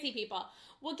 Crazy people.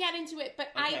 We'll get into it, but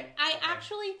Okay, I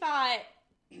actually thought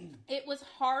it was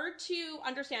hard to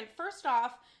understand. First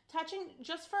off, touching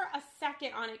just for a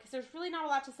second on it, because there's really not a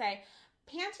lot to say.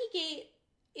 Pantygate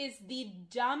is the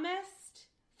dumbest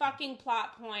fucking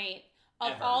plot point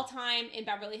of all time in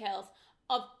Beverly Hills.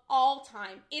 Of all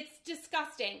time. It's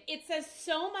disgusting. It says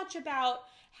so much about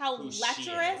how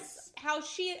lecherous, how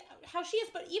she is,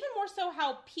 but even more so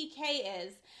how PK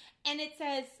is. And it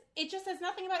just says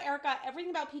nothing about Erica, everything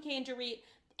about PK and Dorit.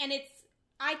 And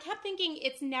I kept thinking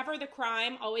it's never the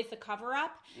crime, always the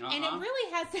cover-up. And it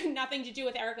really has nothing to do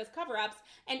with Erica's cover-ups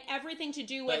and everything to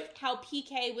do with how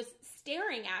PK was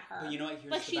staring at her. But you know what?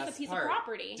 Here's like the she's best a piece part. of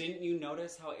property. Didn't you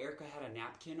notice how Erica had a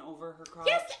napkin over her crotch?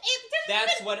 Yes,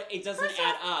 that's what it doesn't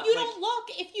add up. You don't look.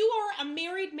 If you are a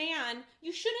married man,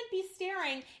 you shouldn't be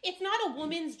staring. It's not a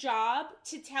woman's job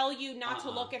to tell you not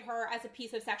to look at her as a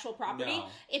piece of sexual property. No.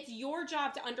 It's your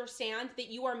job to understand that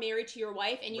you are married to your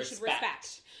wife and you should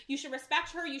respect. You should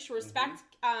respect her. You should respect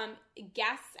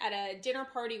guests at a dinner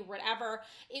party or whatever.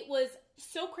 It was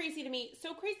so crazy to me.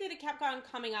 So crazy that it kept on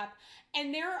coming up.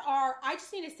 And I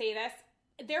just need to say this.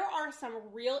 There are some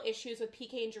real issues with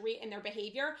PK and Dorit and their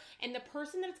behavior, and the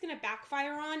person that it's going to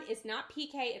backfire on is not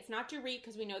PK, it's not Dorit,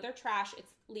 because we know they're trash,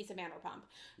 it's Lisa Vanderpump.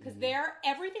 Because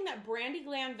everything that Brandi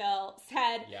Glanville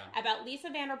said about Lisa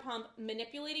Vanderpump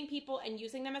manipulating people and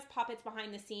using them as puppets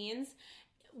behind the scenes,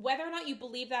 whether or not you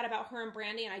believe that about her and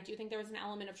Brandi, and I do think there was an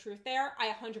element of truth there, I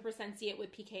 100% see it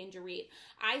with PK and Dorit.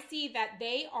 I see that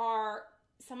they are...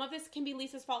 Some of this can be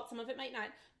Lisa's fault, some of it might not.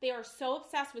 They are so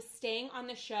obsessed with staying on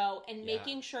the show and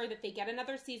making sure that they get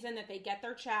another season, that they get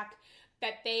their check,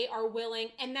 that they are willing,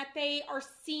 and that they are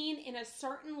seen in a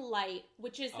certain light,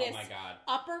 which is this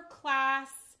upper class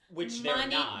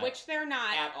money, which they're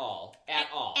not. At all. At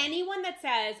all. Anyone that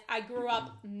says, I grew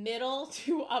up middle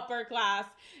to upper class,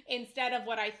 instead of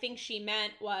what I think she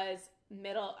meant was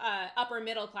upper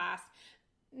middle class,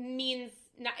 means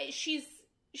not,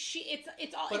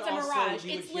 it's a mirage.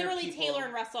 It's literally Taylor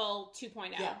and Russell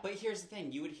 2.0. Yeah, but here's the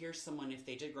thing. You would hear someone, if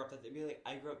they did grow up, that they'd be like,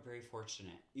 I grew up very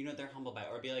fortunate. You know, they're humble by it.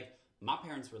 Or be like, my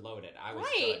parents were loaded. I was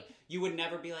good. You would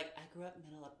never be like, I grew up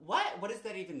middle up. What? What does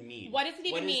that even mean? What does it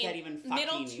even mean? What does that even fucking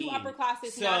middle mean? to upper class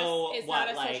is not a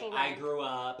social rank. I grew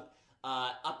up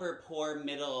upper, poor,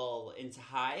 middle, into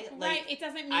high. Right, it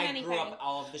doesn't mean anything. I grew up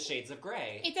all of the shades of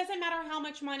gray. It doesn't matter how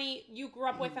much money you grew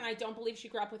up with, and I don't believe she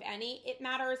grew up with any. It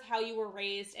matters how you were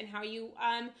raised and how you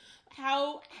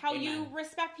you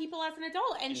respect people as an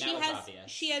adult. And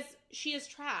she is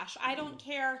trash. I don't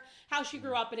care how she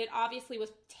grew up, but it obviously was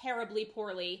terribly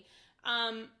poorly.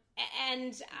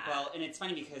 And well, and it's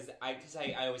funny because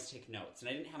I always take notes, and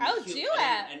I didn't have I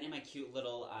didn't have my cute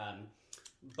little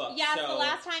book. Yeah, so the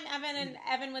last time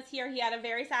Evan was here, he had a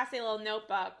very sassy little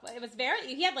notebook. It was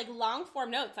he had like long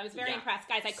form notes. I was very impressed,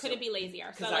 guys. I couldn't be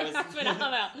lazier. So like, that's what I'm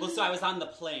about. Well, so I was on the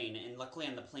plane, and luckily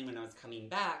on the plane when I was coming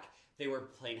back, they were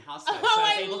playing Housewives, Oh, so I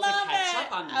was I able to love catch it.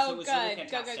 up on them. Oh, so it was good. really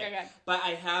fantastic. Good. But I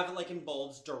have like in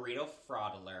bolds Dorito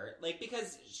fraud alert, like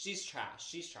because she's trash.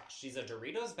 She's a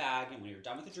Doritos bag, and when you're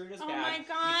done with the Doritos Oh bag, my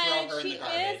God, you throw her in she the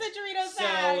garbage. is a Doritos so,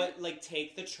 bag. like,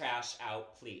 take the trash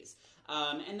out, please.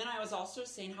 And then I was also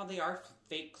saying how they are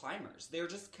fake climbers. They're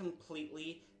just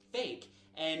completely fake,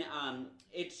 and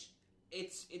it's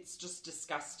just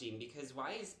disgusting because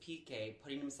why is PK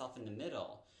putting himself in the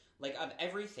middle, like, of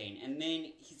everything? And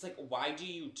then he's like, why do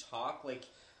you talk like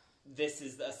this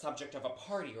is a subject of a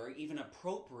party or even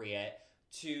appropriate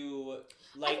to,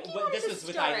 like, this was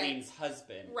with Eileen's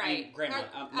husband, right? Grandma,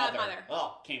 mother.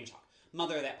 Oh, can't even talk.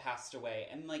 Mother that passed away,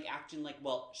 and like acting like,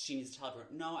 well, she needs to tell everyone.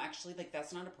 No, actually, like,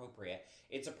 that's not appropriate.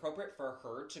 It's appropriate for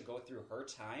her to go through her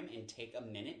time and take a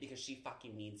minute because she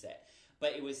fucking needs it.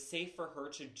 But it was safe for her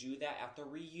to do that at the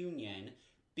reunion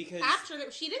because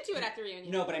She didn't do it at the reunion.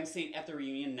 No, but I'm saying at the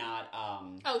reunion, not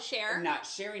share, not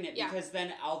sharing it, because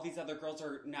then all these other girls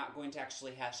are not going to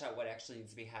actually hash out what actually needs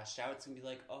to be hashed out. It's gonna be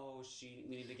like, oh,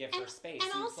 we need to give her space,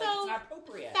 and also it's not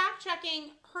appropriate. Fact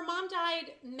checking: her mom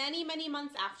died many, many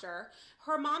months after.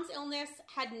 Her mom's illness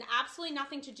had absolutely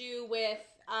nothing to do with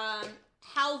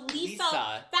how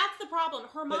Lisa. That's the problem.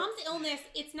 Her mom's illness.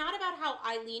 It's not about how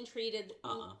Eileen treated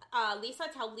Lisa.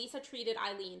 It's how Lisa treated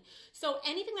Eileen. So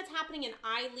anything that's happening in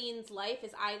Eileen's life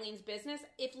is Eileen's business.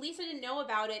 If Lisa didn't know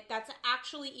about it, that's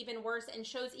actually even worse and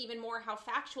shows even more how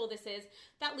factual this is.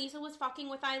 That Lisa was fucking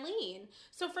with Eileen.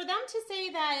 So for them to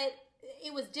say that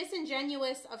it was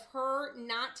disingenuous of her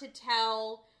not to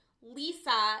tell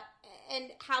Lisa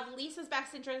and have Lisa's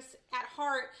best interests at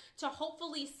heart to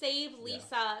hopefully save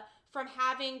Lisa from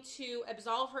having to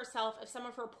absolve herself of some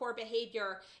of her poor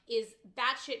behavior is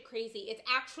batshit crazy. It's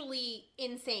actually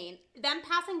insane. Them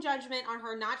passing judgment on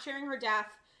her not sharing her death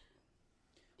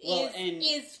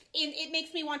it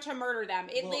makes me want to murder them.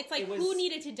 It's like, who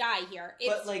needed to die here?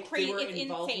 It's but like crazy. They were it's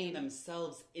involving insane.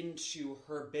 themselves into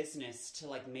her business to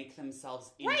like make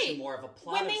themselves into more of a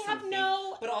plot. When they of have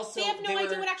something. but also they have no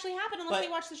idea what actually happened unless they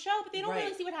watch the show. But they don't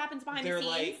really see what happens behind the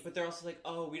scenes. But they're also like,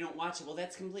 oh, we don't watch it. Well,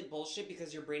 that's complete bullshit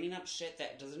because you're bringing up shit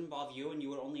that doesn't involve you, and you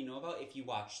would only know about if you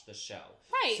watched the show.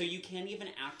 Right. So you can't even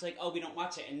act like, oh, we don't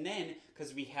watch it. And then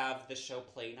because we have the show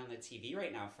playing on the TV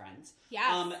right now, friends.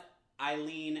 Yes.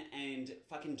 Eileen and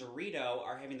fucking Dorito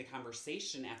are having the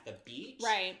conversation at the beach.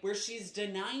 Right. Where she's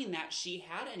denying that she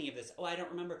had any of this. Oh, I don't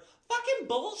remember. Fucking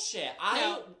bullshit.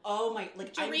 No. Oh my,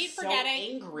 like, I'm so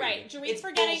angry. Right. Dorit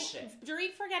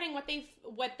forgetting what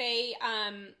they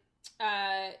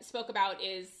spoke about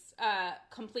is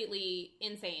completely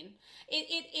insane.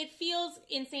 It feels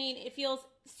insane. It feels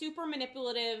super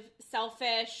manipulative,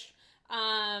 selfish,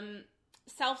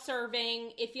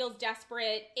 self-serving. It feels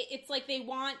desperate. It's like they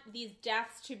want these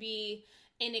deaths to be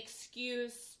an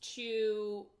excuse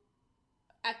to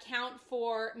account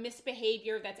for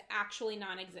misbehavior that's actually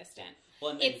non-existent.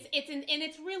 Well,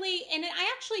 it's really, and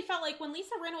I actually felt like when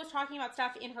Lisa Rinna was talking about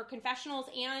stuff in her confessionals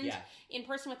and in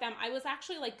person with them, I was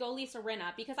actually like, go Lisa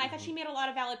Rinna, because I thought she made a lot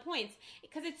of valid points,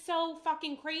 because it's so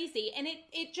fucking crazy, and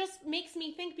it just makes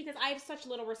me think, because I have such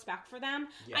little respect for them.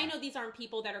 I know these aren't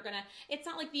people that are gonna, it's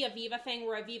not like the Aviva thing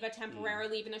where Aviva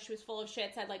temporarily, even though she was full of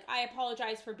shit, said like, I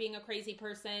apologize for being a crazy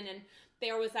person, and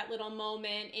there was that little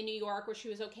moment in New York where she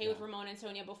was okay with Ramona and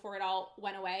Sonia before it all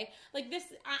went away. Like this,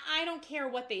 I don't care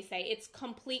what they say. It's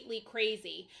completely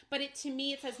crazy. But to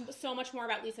me, it says so much more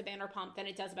about Lisa Vanderpump than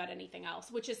it does about anything else,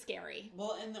 which is scary.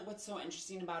 Well, and what's so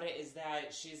interesting about it is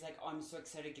that she's like, oh, I'm so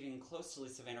excited getting close to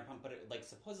Lisa Vanderpump, but like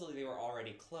supposedly they were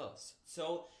already close.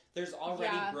 So there's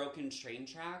already broken train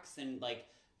tracks and like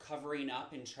covering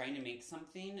up and trying to make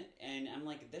something, and I'm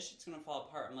like, this shit's gonna fall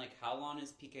apart. I'm like, how long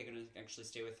is PK gonna actually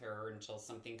stay with her until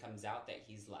something comes out that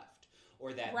he's left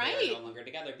or that they're no longer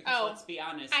together? Because let's be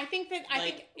honest, I think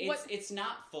it's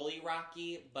not fully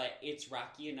rocky, but it's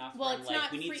rocky enough. Well, it's not.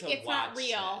 It's not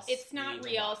real. It's not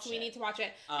real, so we need to watch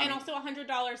it. And also, $100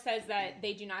 says that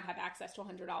they do not have access to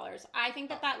 $100. I think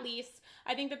that lease.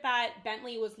 I think that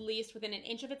Bentley was leased within an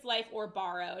inch of its life or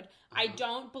borrowed. I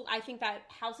think that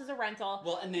house is a rental.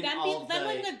 Well, and then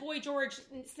when Boy George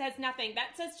says nothing, that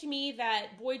says to me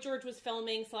that Boy George was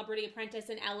filming Celebrity Apprentice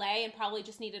in LA and probably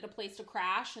just needed a place to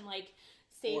crash and like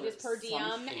saved Or his per diem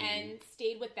something. and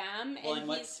stayed with them. Well, and and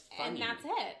what's and funny- that's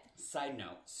it. Side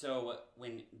note, so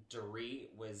when Dorit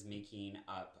was making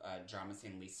up drama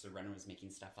saying Lisa Rinna was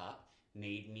making stuff up,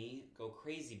 made me go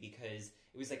crazy because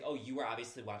it was like, oh, you were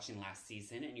obviously watching last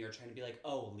season and you were trying to be like,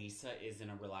 oh, Lisa isn't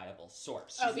a reliable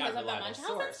source. She's Oh, because not a of the reliable Munch House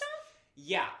source. and stuff?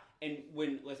 Yeah, and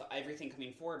when with everything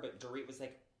coming forward, but Dorit was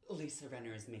like, Lisa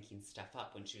Rinna is making stuff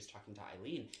up when she was talking to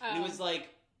Eileen. And it Oh. was like,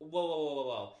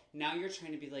 whoa. Now you're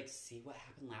trying to be like, see what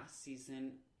happened last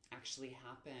season actually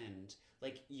happened.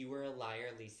 Like, you were a liar,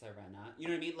 Lisa Rinna. You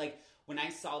know what I mean? Like, when I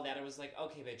saw that, I was like,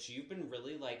 okay, bitch, you've been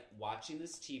really, like, watching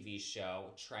this TV show,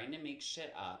 trying to make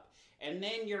shit up, and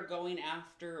then you're going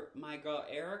after my girl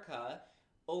Erica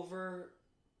over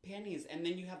panties, and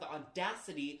then you have the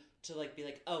audacity to, like, be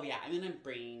like, oh, yeah, I'm gonna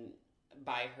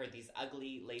buy her these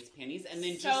ugly lace panties, and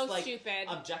then So just, like, stupid.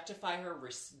 objectify her,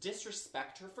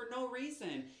 disrespect her for no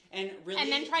reason, and really...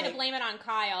 And then try like, to blame it on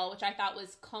Kyle, which I thought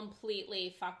was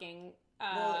completely fucking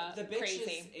well, the bitch crazy.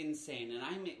 is insane, and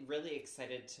I'm really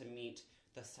excited to meet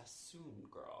the Sassoon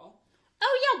girl.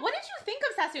 Oh yeah, what did you think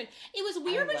of Sassoon? It was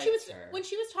weird I when she was liked her. when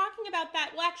she was talking about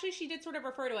that. Well, actually, she did sort of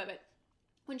refer to it, but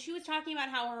when she was talking about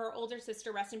how her older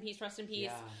sister, rest in peace,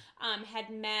 Yeah. had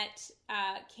met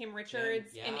Kim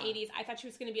Richards in the yeah. 80s, I thought she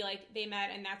was going to be like they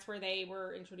met, and that's where they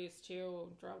were introduced to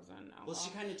drugs and alcohol. Well, she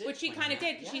kind of did. Which she point kind of that,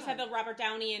 did, because she yeah. said that Robert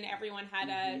Downey and everyone had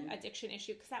Mhm. a addiction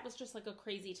issue, because that was just like a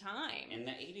crazy time. In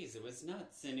the 80s, it was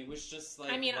nuts, and it was just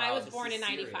like, I mean, wow, I was this born is in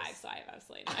 '95, serious. so I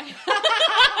obviously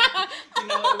You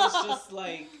know, it was just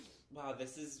like, wow,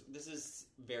 this is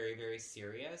very, very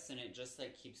serious, and it just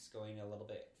like keeps going a little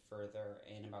bit further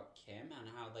in about Kim and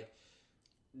how like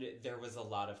there was a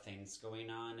lot of things going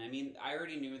on. I mean, I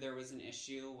already knew there was an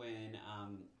issue when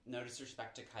no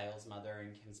disrespect to Kyle's mother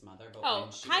and Kim's mother, but Oh,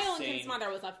 when she Kyle was and saying, Kim's mother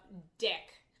was a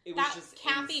dick. it was That just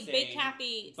Kathy, insane. big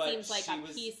Kathy, But seems like she a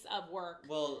was- piece of work.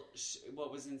 Well,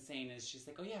 what was insane is she's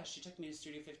like, oh yeah, she took me to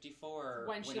Studio 54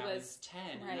 When she I was- was 10.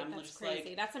 Right, and I'm that's just crazy.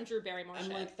 like, That's some Drew Barrymore I'm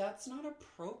shit. like, that's not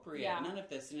appropriate. Yeah. None of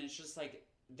this. And it's just like,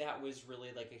 that was really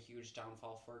like a huge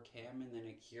downfall for Kim. And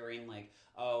then hearing like,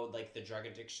 oh, like the drug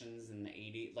addictions in the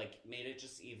 80s, like made it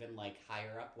just even like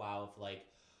higher up.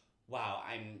 Wow,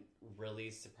 I'm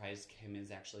really surprised Kim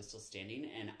is actually still standing.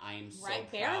 And I'm so Right,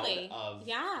 proud barely. of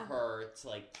Yeah. her to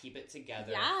like keep it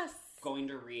together. Yes. Going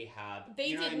to rehab. They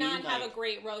You know did what I not mean? have Like, a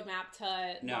great roadmap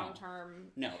to No.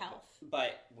 long-term No, health.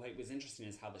 but what was interesting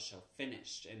is how the show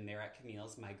finished, and they're at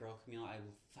Camille's. My girl Camille, I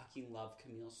fucking love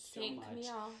Camille so Saint much.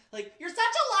 Camille. Like, you're such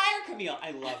a liar, Camille. I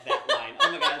love that line.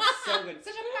 Oh my god, it's so good.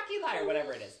 Such a fucking liar,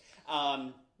 whatever it is.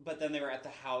 But then they were at the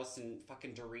house and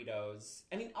fucking Doritos.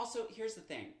 I mean, also here's the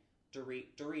thing: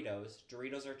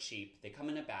 Doritos are cheap. They come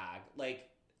in a bag. Like,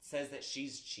 says that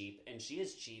she's cheap, and she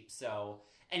is cheap. So,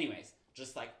 anyways.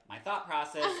 Just like my thought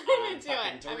process I'm on into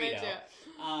fucking it.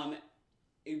 I'm into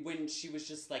Dorito. When she was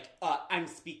just like, I'm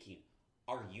speaking.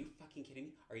 Are you fucking kidding me?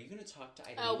 Are you going to talk to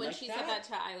Eileen Oh, when like she that? said that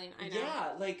to Eileen, I know. Yeah,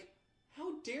 like,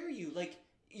 how dare you? Like,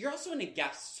 you're also in a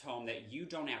guest home that you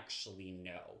don't actually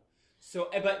know. So,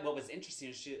 but what was interesting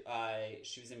is she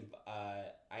was in,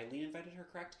 Eileen invited her,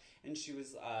 correct? And she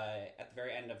was, at the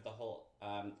very end of the whole,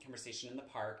 conversation in the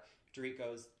park, Dorit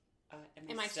goes,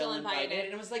 am I still invited?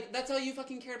 And it was like, that's all you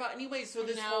fucking cared about anyway. So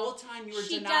this No. whole time you were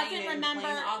She denying doesn't it and remember.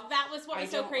 playing off. That was what was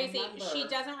I so don't crazy. remember. She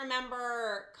doesn't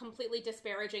remember completely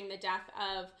disparaging the death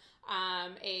of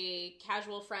a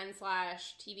casual friend /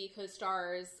 TV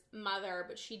co-star's mother,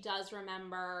 but she does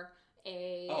remember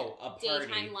a party.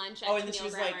 daytime lunch at Oh, and then Camille she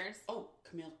was Grammer's. like,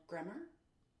 Camille Grammer?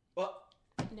 Well,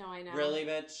 No, I know. really,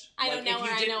 bitch? I don't know if you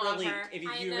her. I didn't know of really, her. If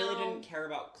I you really know. didn't care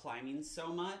about climbing so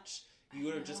much, you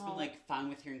would have just been know. like fine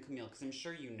with hearing Camille, because I'm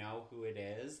sure you know who it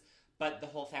is. But the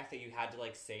whole fact that you had to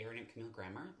like say her name, Camille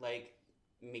Grammer, like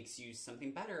makes you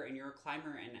something better, and you're a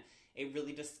climber, and it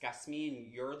really disgusts me.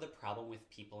 And you're the problem with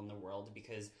people in the world,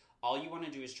 because all you want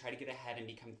to do is try to get ahead and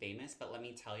become famous. But let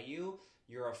me tell you,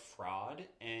 you're a fraud,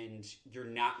 and you're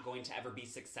not going to ever be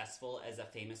successful as a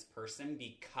famous person,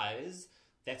 because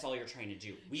that's all you're trying to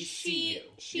do. We see you.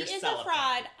 She You're is a cellophane.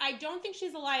 fraud. I don't think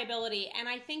she's a liability. And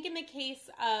I think in the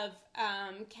case of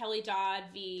Kelly Dodd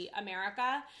v.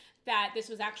 America, that this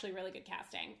was actually really good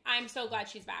casting. I'm so glad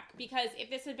she's back, because if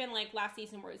this had been like last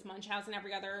season where it was Munchausen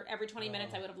every 20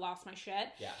 minutes, I would have lost my shit.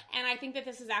 Yeah. And I think that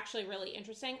this is actually really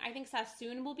interesting. I think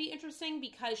Sassoon will be interesting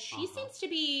because she seems to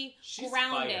be She's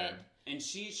grounded. fire. And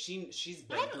she's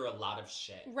been through a lot of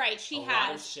shit. Right, she a has.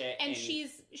 lot of shit, and saw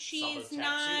she's those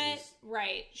not tattoos.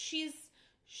 right.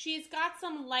 She's got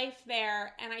some life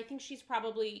there, and I think she's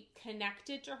probably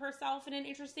connected to herself in an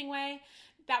interesting way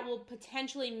that will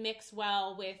potentially mix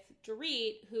well with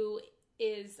Dorit, who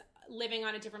is living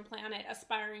on a different planet,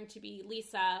 aspiring to be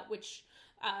Lisa, which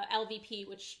LVP,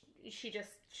 which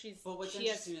she's. But what's she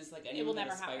interesting has, is like it anyone will that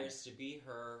never happen. aspires to be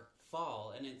her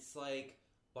fall, and it's like,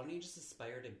 why don't you just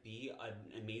aspire to be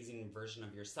an amazing version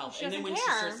of yourself? She and then doesn't when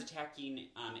care. she starts attacking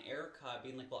Erica,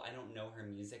 being like, well, I don't know her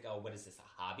music. Oh, what is this,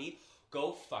 a hobby?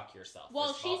 Go fuck yourself. Well,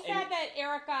 first of she all. said that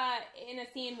Erica in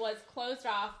a scene was closed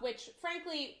off, which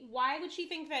frankly, why would she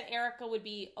think that Erica would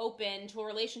be open to a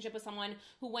relationship with someone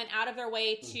who went out of their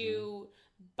way to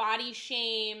body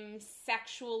shame,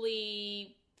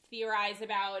 sexually theorize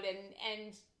about,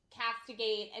 and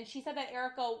castigate? And she said that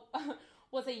Erica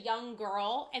was a young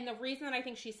girl, and the reason that I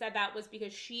think she said that was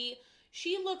because she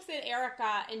looks at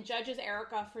Erica and judges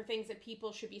Erica for things that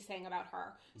people should be saying about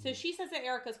her. So she says that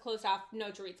Erica's closed off.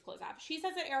 No, Dorit's closed off. She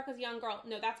says that Erica's a young girl.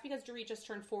 No, that's because Dorit just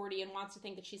turned 40 and wants to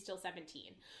think that she's still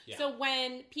 17. Yeah. So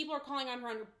when people are calling on her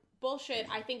on bullshit,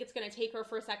 I think it's going to take her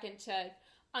for a second to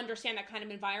understand that kind of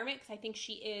environment, because I think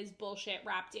she is bullshit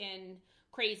wrapped in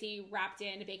crazy, wrapped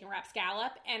in a bacon wrapped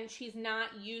scallop, and she's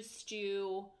not used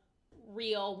to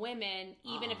real women,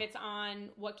 even if it's on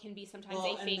what can be sometimes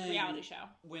a fake reality show.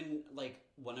 When, like,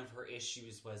 one of her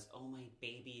issues was, oh, my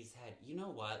baby's head. You know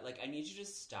what? Like, I need you to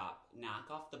stop.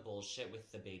 Knock off the bullshit with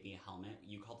the baby helmet.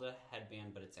 You called it a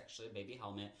headband, but it's actually a baby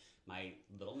helmet. My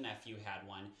little nephew had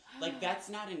one. Like, that's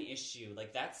not an issue.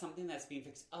 Like, that's something that's being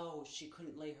fixed. Oh, she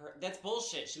couldn't lay her... That's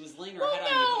bullshit. She was laying her head on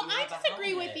you, but you I have a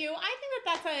disagree with helmet. you. I think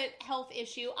that that's a health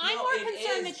issue. I'm No, more it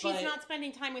concerned is, that she's but- not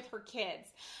spending time with her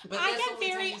kids. But I that's get the only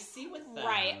very time you see with them.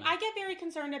 right. I get very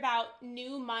concerned about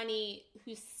new money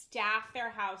who staff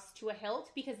their house to a hilt,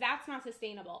 because that's not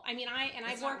sustainable. I mean, I've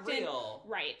It's not worked in real.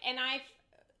 right, and I've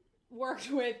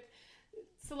worked with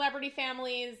celebrity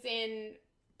families in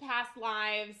past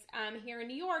lives here in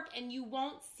New York, and you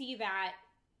won't see that.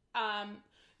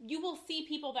 You will see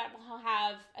people that will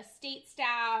have estate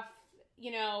staff,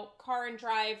 you know, car and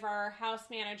driver, house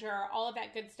manager, all of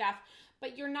that good stuff,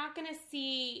 but you're not going to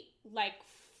see like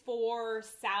 4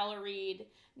 salaried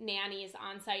nannies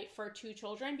on site for 2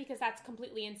 children, because that's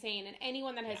completely insane. And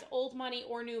anyone that has old money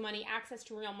or new money, access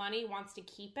to real money, wants to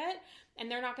keep it, and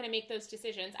they're not going to make those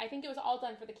decisions. I think it was all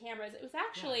done for the cameras. It was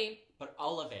actually... But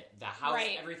all of it, the house,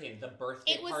 Right. everything, the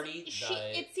birthday party,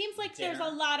 it seems like dinner. there's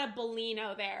a lot of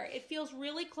Bellino there. It feels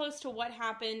really close to what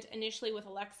happened initially with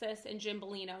Alexis and Jim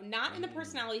Bellino. Not in the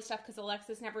personality stuff, because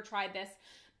Alexis never tried this,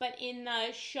 but in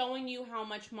the showing you how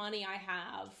much money I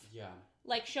have. Yeah.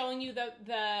 Like showing you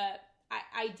the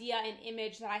idea and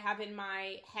image that I have in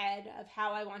my head of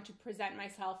how I want to present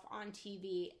myself on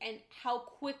TV, and how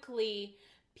quickly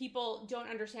people don't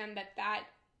understand that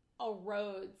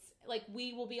erodes. Like,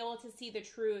 we will be able to see the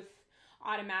truth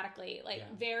automatically, like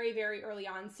very, very early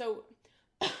on. So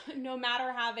no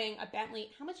matter having a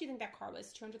Bentley, how much do you think that car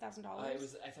was? $200,000? I thought it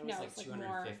was like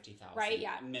 $250,000 right?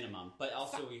 Yeah, minimum. But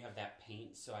also we have that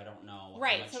paint, so I don't know.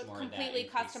 Right, how much so it's more completely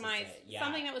that increases customized. it. Yeah.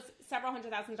 Something that was several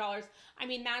 $100,000. I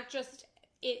mean, that just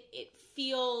it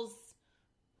feels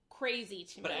crazy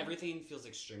to me. But everything feels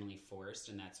extremely forced,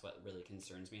 and that's what really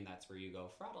concerns me. And that's where you go,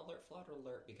 fraud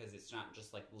alert, because it's not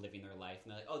just like living their life.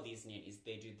 And they're like, oh, these nannies,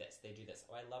 they do this.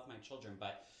 Oh, I love my children,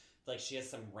 but like she has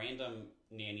some random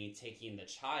nanny taking the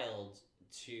child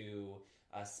to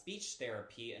speech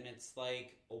therapy, and it's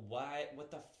like, what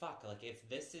the fuck? Like, if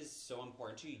this is so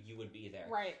important to you, you would be there.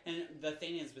 Right. And the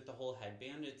thing is, with the whole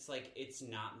headband, it's like, it's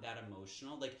not that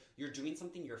emotional. Like, you're doing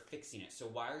something, you're fixing it. So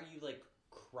why are you like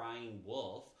crying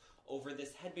wolf over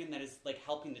this headband that is like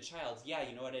helping the child? Yeah,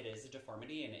 you know what, it is a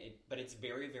deformity, but it's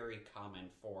very, very common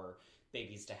for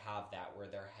babies to have that, where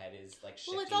their head is like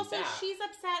shifting Well, it's also back. she's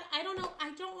upset. I don't know.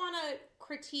 I don't want to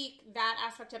critique that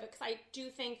aspect of it, because I do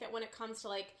think that when it comes to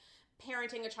like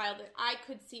parenting a child, that I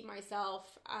could see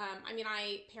myself. I mean,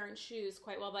 I parent shoes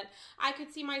quite well, but I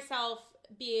could see myself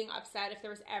being upset if there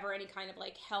was ever any kind of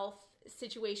like health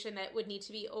situation that would need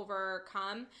to be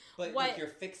overcome. But like, you're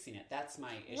fixing it. That's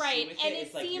my issue right, with and it. it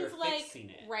It's like seems you're like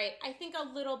fixing it. right. I think a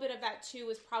little bit of that too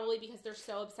was probably because they're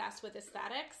so obsessed with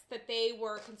aesthetics that they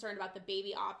were concerned about the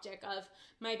baby optic of,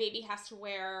 my baby has to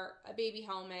wear a baby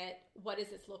helmet. What does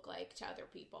this look like to other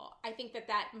people? I think that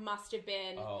must have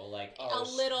been a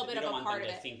little bit of a want part them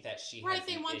of to it. think that she Right, has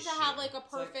they an want issue. to have like a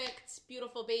It's perfect,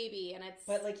 beautiful baby, and it's.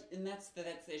 But like, and that's the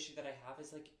issue that I have,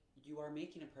 is like, you are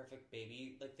making a perfect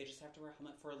baby. Like, they just have to wear a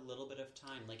helmet for a little bit of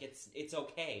time. Like, it's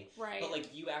okay. Right. But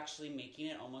like, you actually making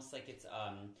it almost like it's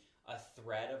a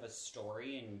thread of a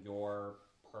story in your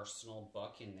personal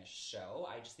book in this show,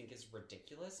 I just think is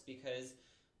ridiculous, because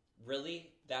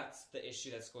really, that's the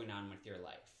issue that's going on with your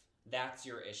life. That's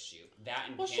your issue. That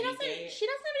and She doesn't have Day. anything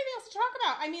else to talk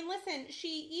about. I mean, listen,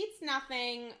 she eats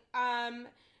nothing.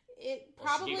 It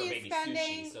probably she gave her is baby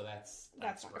spending. sushi, so that's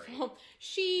That's great. wonderful.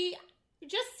 She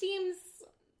just seems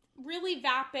really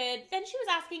vapid. Then she was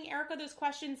asking Erica those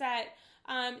questions at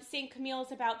St.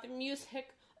 Camille's about the music.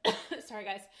 Sorry,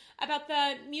 guys. About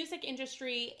the music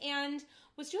industry, and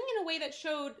was doing it in a way that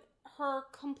showed her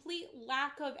complete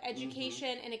lack of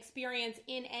education and experience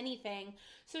in anything.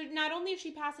 So not only is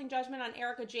she passing judgment on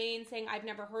Erica Jane, saying, I've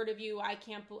never heard of you, I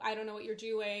don't know what you're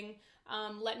doing,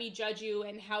 let me judge you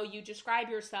and how you describe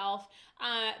yourself,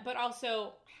 but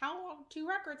also, how do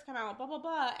records come out, blah, blah,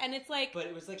 blah. And it's like... But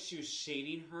it was like she was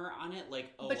shading her on it,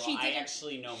 like, oh, but well, she I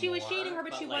actually know She more, was shading her,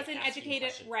 but she like, wasn't asking educated.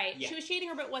 questions. Right. Yeah. She was shading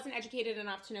her, but wasn't educated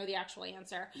enough to know the actual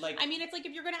answer. Like, I mean, it's like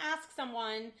if you're going to ask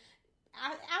someone...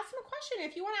 Ask them a question.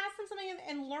 If you want to ask them something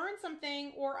and learn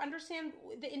something or understand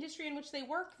the industry in which they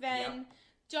work, then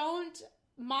don't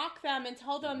mock them and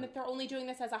tell them that they're only doing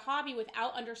this as a hobby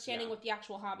without understanding what the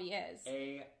actual hobby is.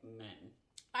 Amen.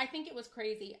 I think it was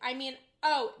crazy. I mean,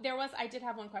 I did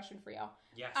have one question for you.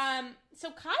 Yes.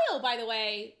 So Kyle, by the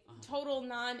way, total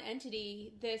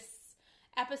non-entity this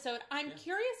episode. I'm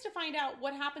curious to find out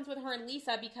what happens with her and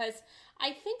Lisa, because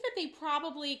I think that they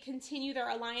probably continue their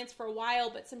alliance for a while,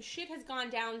 but some shit has gone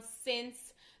down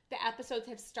since the episodes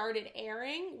have started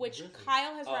airing, which Really?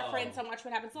 Kyle has referenced on Watch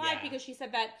What Happens Live, Yeah. because she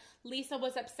said that Lisa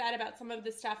was upset about some of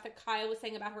the stuff that Kyle was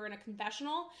saying about her in a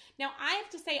confessional. Now, I have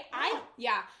to say, I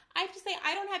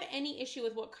don't have any issue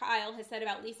with what Kyle has said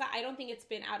about Lisa. I don't think it's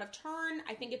been out of turn.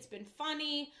 I think it's been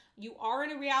funny. You are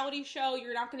in a reality show.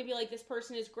 You're not going to be like, this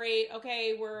person is great.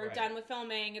 Okay, we're done with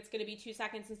filming. It's going to be 2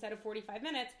 seconds instead of 45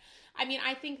 minutes. I mean,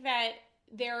 I think that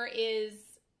there is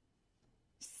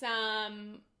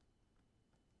some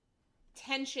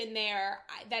tension there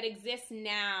that exists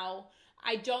now.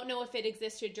 I don't know if it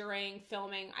existed during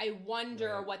filming. I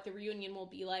wonder what the reunion will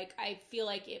be like. I feel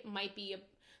like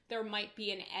there might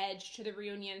be an edge to the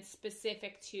reunion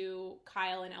specific to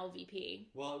Kyle and LVP.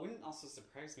 Well, it wouldn't also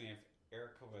surprise me if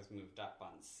Erica was moved up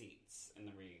on seats in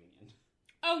the reunion.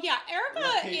 Oh yeah,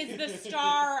 Erica is the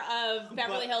star of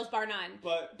Beverly Hills Bar None.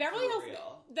 But Beverly Hills,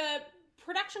 real. the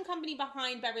production company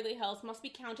behind Beverly Hills must be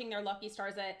counting their lucky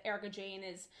stars that Erica Jane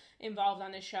is involved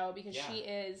on this show, because she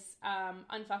is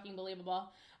unfucking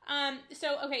believable.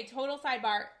 So okay, total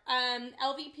sidebar.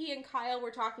 LVP and Kyle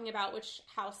were talking about which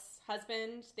house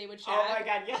husband they would shag. Oh my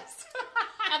god, yes.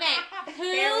 Okay,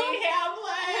 Harry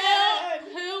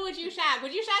Hamlin. Who would you shag?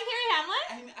 Would you shag Harry Hamlin?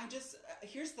 I mean,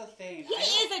 here's the thing. He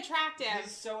is attractive.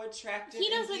 He's so attractive. He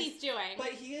knows what he's doing. But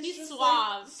he's just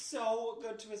suave. Like, so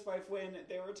good to his wife. When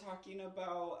they were talking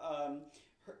about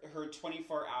her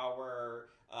 24-hour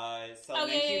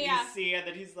selling QVC, and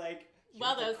then he's like,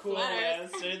 well, those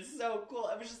coolest. And it's so cool.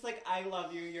 I was just like, I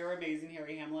love you. You're amazing,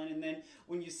 Harry Hamlin. And then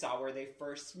when you saw where they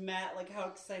first met, like, how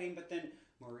exciting. But then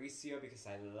Mauricio, because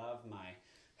I love my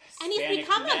Hispanic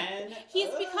and he's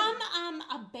become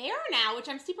a bear now, which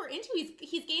I'm super into.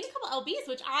 He's gained a couple lbs,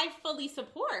 which I fully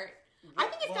support. I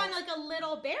think it's gotten like a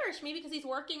little bearish, maybe because he's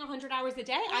working 100 hours a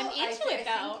day. I'm into it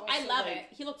though. I love it.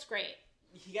 He looks great.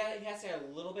 He has to have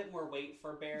a little bit more weight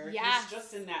for Bear. Yes. He's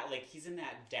just in that, like, he's in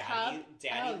that daddy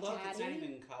look. It's not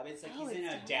even cub. It's like he's in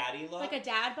a daddy look. Like a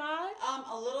dad bod?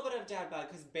 A little bit of dad bod,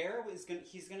 because Bear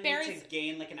he's gonna Bear's... need to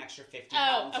gain like an extra 50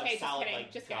 pounds of solid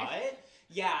like gut.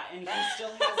 Yeah, and he still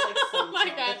has like some.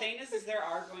 The thing is there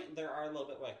are a little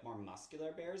bit like more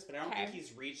muscular bears, but I don't think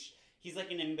he's reached. He's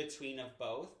like an in between of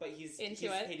both, but he's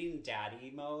hitting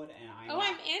daddy mode, and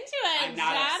I'm into it. I'm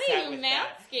not upset with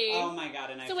that. Oh my god!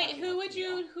 And so wait, who would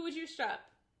you strap?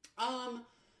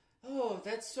 Oh,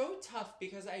 that's so tough,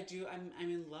 because I'm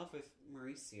in love with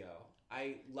Mauricio.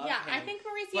 I love him. Yeah, I think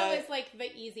Mauricio is like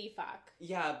the easy fuck.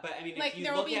 Yeah, but I mean, like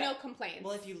there will be no complaints.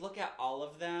 Well, if you look at all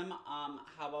of them,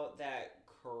 how about that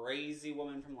crazy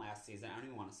woman from last season? I don't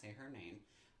even want to say her name.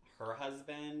 Her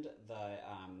husband,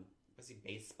 was he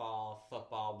baseball,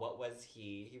 football? What was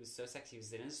he? He was so sexy. He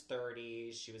was in his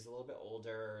 30s. She was a little bit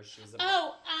older. She was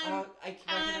I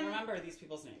can't remember these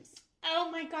people's names. Oh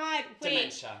my god! Wait,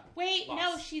 dementia. Wait,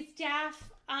 no, she's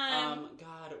deaf.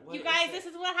 God, what you guys, this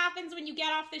is what happens when you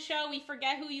get off the show. We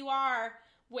forget who you are.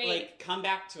 Wait, like, come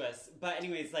back to us. But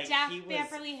anyways, like, Deaf he was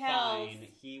Beverly Hills. fine.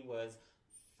 He was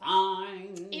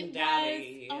fine. It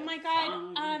Daddy, was. Oh my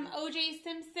god. fine. O.J.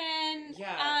 Simpson.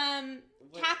 Yeah.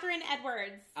 Catherine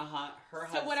Edwards. Her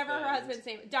husband. So whatever her husband's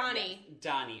name. Donnie. Yeah.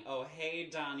 Donnie. Oh, hey,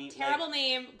 Donnie. Terrible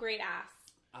name. Great ass.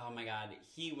 Oh my god.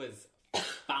 He was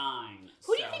fine.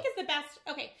 Who do you think is the best?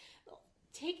 Okay.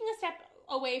 Taking a step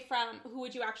away from who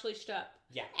would you actually shtup?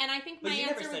 Yeah. And I think my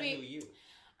answer would be... Who you.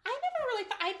 I never really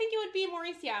thought... I think it would be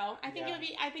Mauricio.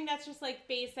 I think that's just like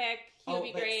basic. He would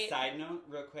be great. Side note,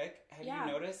 real quick. Have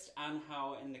you noticed on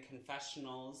how in the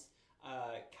confessionals,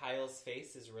 Kyle's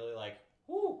face is really like,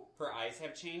 her eyes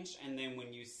have changed. And then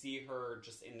when you see her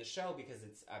just in the show, because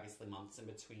it's obviously months in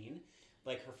between,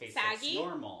 like her face Saggy? looks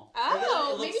normal.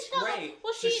 Oh, it looks maybe she got, great.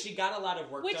 well, So she got a lot of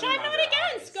work which done I'm around not her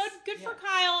against. eyes. Good for Yeah.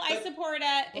 Kyle. I But- support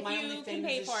it But if my you only can thing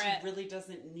pay is for she it. really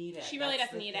doesn't need it. She really That's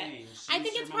doesn't the need thing. it. She I needs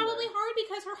think to it's remember. probably hard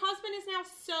because her husband is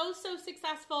now so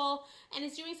successful and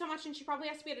is doing so much, and she probably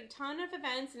has to be at a ton of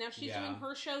events, and now she's doing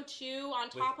her show too on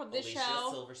top of this Alicia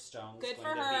show. Silverstone's Good going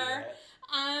for to her. be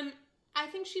it. I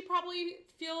think she probably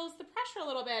feels the pressure a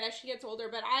little bit as she gets older,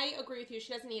 but I agree with you.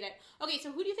 She doesn't need it. Okay,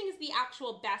 so who do you think is the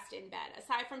actual best in bed,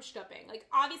 aside from Stupping? Like,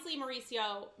 obviously,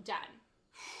 Mauricio, done.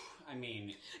 I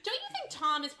mean, Don't you think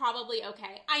Tom is probably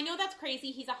okay? I know that's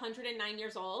crazy. He's 109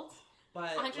 years old.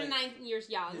 but 109 like, years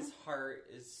young. his heart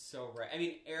is so right. I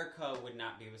mean, Erica would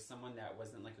not be with someone that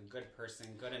wasn't like a good person,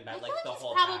 good in bed, I like feel like the he's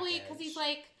whole probably package. because he's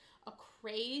like a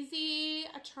crazy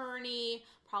attorney,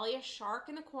 probably a shark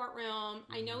in the courtroom.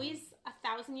 I know he's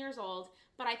 1,000 years old,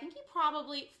 but I think he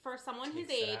probably, for someone his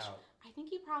Takes it age, out. I think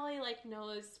he probably like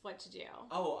knows what to do.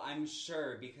 Oh, I'm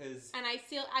sure, because And I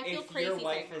feel if crazy your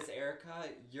wife saying is that. Erica,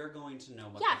 you're going to know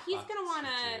what. Yeah, the he's fuck gonna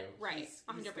wanna- do. right, He's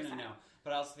 100%. gonna know.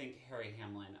 But I also think Harry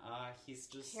Hamlin. He's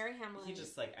just Harry Hamlin. He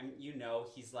just like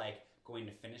he's like going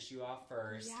to finish you off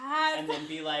first, Yes. and then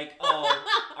be like, "Oh,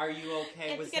 are you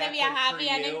okay? It's Was gonna that be a good happy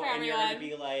for ending you?" for And you're gonna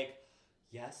everyone. be like,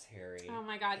 "Yes, Harry." Oh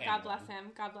my God, God Hamlin. bless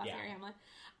him. God bless Yeah. Harry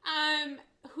Hamlin.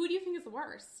 Who do you think is the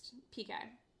worst? PK.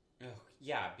 Oh,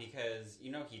 yeah, because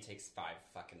he takes 5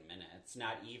 fucking minutes,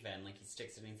 not even. Like he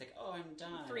sticks it and he's like, "Oh, I'm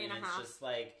done." 3.5. And it's just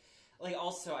like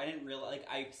also I didn't realize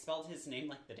I spelled his name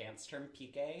like the dance term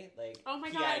PK, like Oh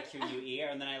my God.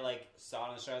 PIQUE, and then I saw it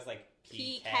on the show. I was like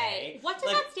PK. PK. What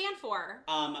does that stand for?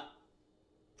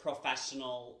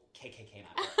 Professional KKK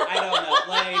member. I don't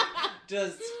know.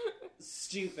 Just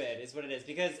stupid is what it is.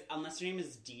 Because unless your name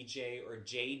is DJ or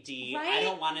JD, Right? I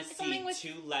don't want to Something see with-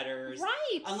 2 letters.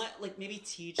 Right. Unless, maybe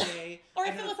TJ. Or I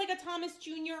if don't it know. was like a Thomas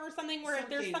Jr. or something where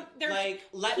there's Something. there's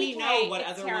let me PK, know what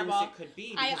it's other terrible. ones it could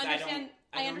be. I Because understand.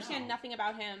 I don't understand know. nothing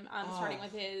about him. Starting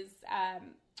with his.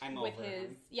 I'm with over his.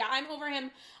 him. Yeah, I'm over him.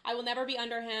 I will never be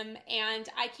under him, and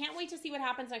I can't wait to see what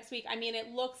happens next week. I mean,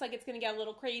 it looks like it's going to get a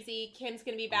little crazy. Kim's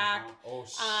going to be back. Oh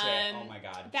shit! Oh my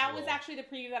god! That was Jewel. actually the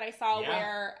preview that I saw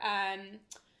where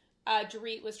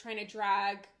Dorit was trying to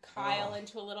drag Kyle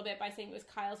into a little bit by saying it was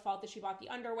Kyle's fault that she bought the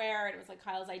underwear and it was like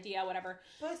Kyle's idea, whatever.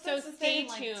 But so that's the stay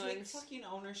thing, tuned. Take fucking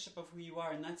ownership of who you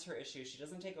are, and that's her issue. She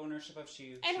doesn't take ownership of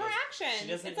And her actions. She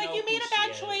doesn't It's like know you made who a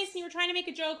bad she choice is. and you were trying to make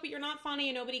a joke, but you're not funny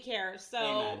and nobody cares. So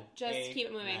Amen. just keep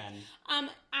it moving. Amen.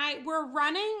 We're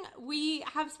running. We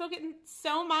have spoken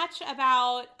so much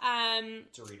about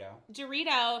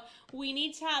Dorito. We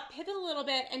need to pivot a little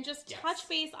bit and just touch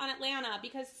base on Atlanta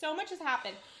because so much has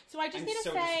happened. So I just I'm need to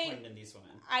so say, disappointed in these women.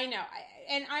 I know,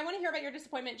 and I want to hear about your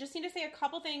disappointment. Just need to say a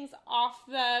couple things off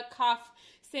the cuff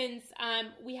since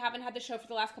we haven't had the show for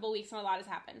the last couple of weeks and a lot has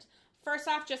happened. First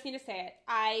off, just need to say it.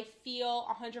 I feel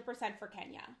 100% for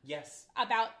Kenya. Yes.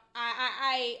 About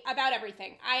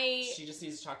everything. She just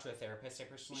needs to talk to a therapist. I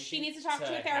personally She think, needs to talk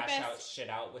to a therapist. Hash shit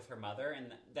out with her mother,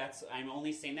 and I'm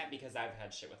only saying that because I've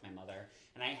had shit with my mother,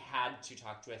 and I had to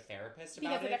talk to a therapist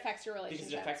about because it affects your relationship.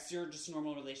 Because it affects your just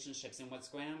normal relationships, and what's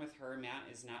going on with her and Matt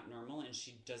is not normal, and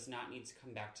she does not need to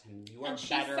come back to him. You are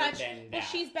better than that. Well,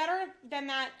 she's better than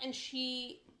that, and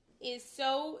she is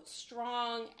so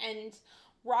strong and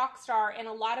rock star in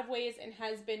a lot of ways and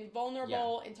has been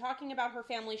vulnerable in talking about her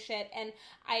family shit, and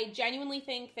I genuinely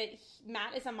think that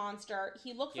Matt is a monster.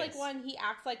 He looks like one, he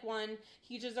acts like one,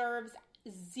 he deserves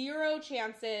 0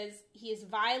 chances, he is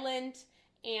violent,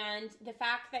 and the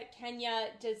fact that Kenya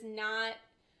does not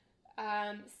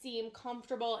seem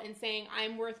comfortable in saying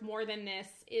I'm worth more than this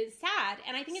is sad,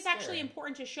 and I think it's actually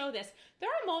important to show this. There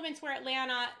are moments where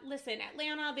Atlanta,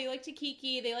 they like to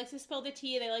kiki, they like to spill the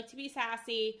tea, they like to be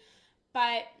sassy,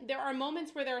 but there are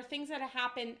moments where there are things that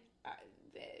happen.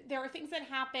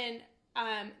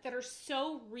 That are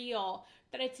so real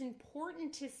that it's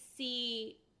important to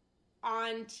see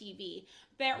on TV.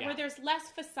 Where there's less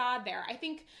facade there. I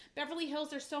think Beverly Hills,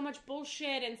 there's so much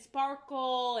bullshit and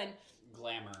sparkle and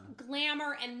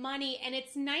glamour and money, and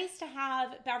it's nice to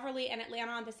have Beverly and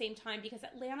Atlanta at the same time because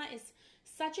Atlanta is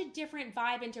such a different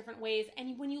vibe in different ways.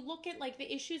 And when you look at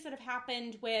the issues that have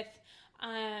happened with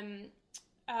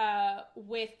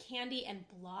Candy and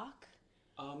Block.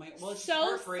 Oh my! Well, it's so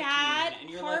heartbreaking, sad, and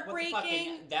you're heartbreaking. Like, what the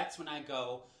fuck? And that's when I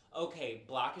go, okay,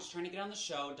 Block is trying to get on the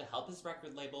show to help his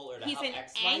record label or to help XYZ. He's an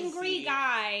angry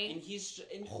guy, and he's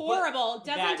horrible.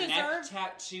 Doesn't that deserve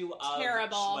neck tattoo of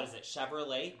terrible. What is it?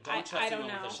 Chevrolet. I don't anyone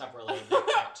know. with a Chevrolet neck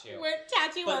tattoo. We're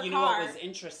tattooing but our you know car. what was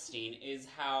interesting is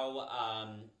how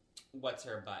what's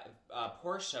her butt?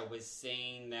 Portia was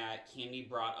saying that Kandi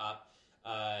brought up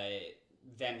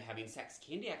them having sex.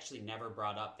 Kandi actually never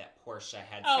brought up that Portia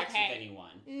had sex with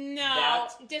anyone. No,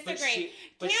 disagree.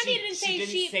 Kandi didn't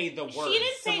say the words. She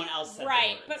didn't Someone else said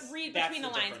right, the words. But read between the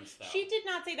lines. She did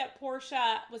not say that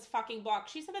Portia was fucking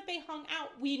blocked. She said that they hung out.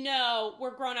 We know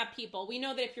we're grown-up people. We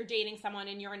know that if you're dating someone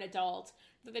and you're an adult,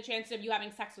 that the chances of you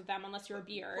having sex with them, unless you're a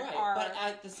beard, are but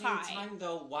at the same time,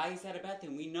 though, why is that a bad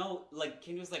thing? We know, like,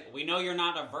 Kandi was like, we know you're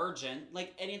not a virgin,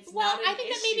 like, and it's not an issue. Well, I think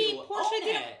that maybe Portia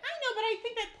didn't. I know, but I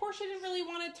think that Portia didn't really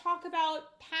want to talk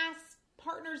about past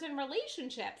partners and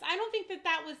relationships. I don't think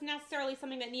that was necessarily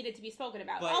something that needed to be spoken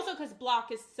about. But, also, because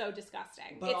block is so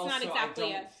disgusting. It's also, not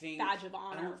exactly a badge of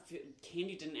honor.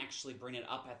 Kandi didn't actually bring it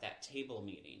up at that table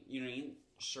meeting. You know what I mean?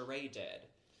 Sheree did.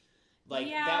 Like,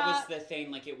 that was the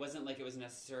thing. Like, it wasn't like it was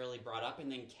necessarily brought up,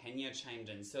 and then Kenya chimed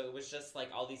in. So it was just, like,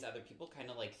 all these other people kind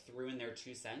of, like, threw in their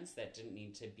 2 cents that didn't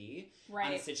need to be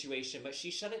on a situation. But she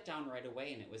shut it down right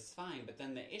away, and it was fine. But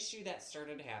then the issue that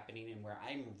started happening, and where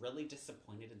I'm really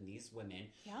disappointed in these women,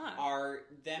 are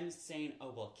them saying,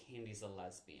 oh, well, Kandi's a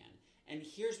lesbian. And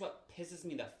here's what pisses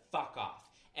me the fuck off.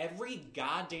 Every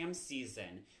goddamn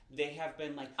season, they have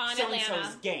been like,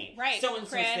 so-and-so's gay. Right.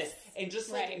 So-and-so's this. And just,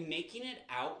 like, making it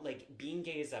out like being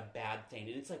gay is a bad thing.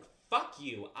 And it's like, fuck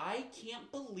you. I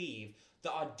can't believe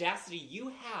the audacity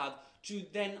you have to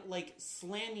then, like,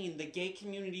 slamming the gay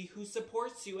community who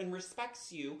supports you and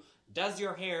respects you, does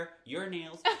your hair, your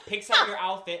nails, picks out your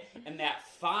outfit, and that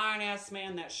fine-ass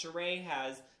man that Sheree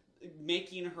has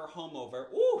making her home over.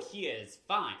 Ooh, he is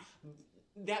fine.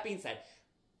 That being said,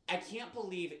 I can't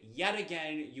believe, yet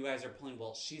again, you guys are pulling,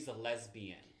 well, she's a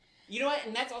lesbian. You know what?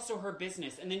 And that's also her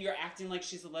business. And then you're acting like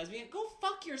she's a lesbian. Go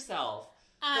fuck yourself.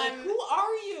 Like, who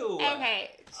are you?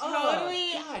 Okay.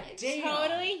 Totally,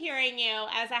 totally hearing you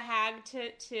as a hag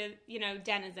to you know,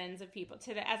 denizens of people,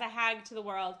 as a hag to the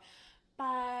world. But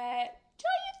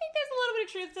don't you think there's a little bit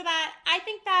of truth to that? I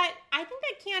think that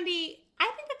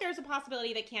there's a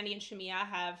possibility that Kandi and Shamia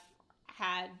have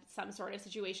had some sort of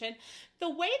situation. The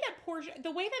way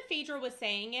that Phaedra was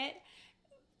saying it,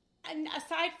 and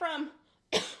aside from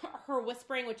her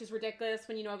whispering, which is ridiculous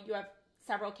when you know you have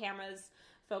several cameras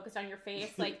focused on your face,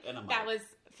 like that was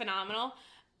phenomenal,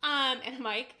 and a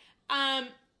mic.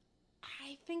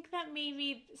 I think that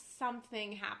maybe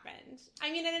something happened.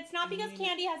 I mean, and it's not because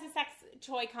Kandi has a sex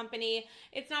toy company.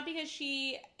 It's not because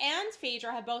she and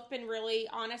Phaedra have both been really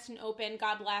honest and open,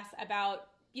 God bless, about,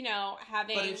 you know,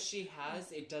 having... But if she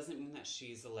has, it doesn't mean that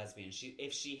she's a lesbian.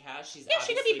 If she has, she's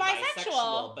she could be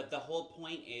bisexual. But the whole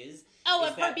point is... Oh,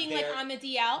 of her being, like, on the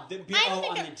DL? I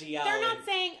don't think the DL. They're not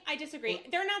saying... I disagree.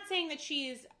 They're not saying that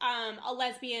she's a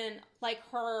lesbian, like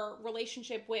her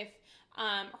relationship with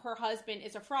her husband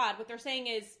is a fraud. What they're saying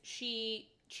is she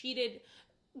cheated...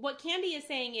 What Kandi is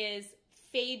saying is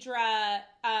Phaedra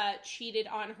cheated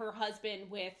on her husband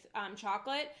with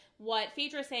chocolate. What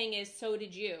Phaedra is saying is, so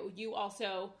did you. You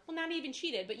also, well, not even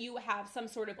cheated, but you have some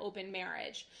sort of open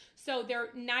marriage. So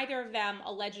neither of them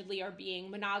allegedly are being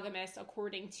monogamous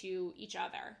according to each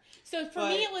other. So for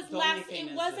me, it was less,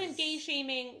 it wasn't gay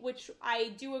shaming, which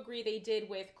I do agree they did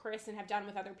with Chris and have done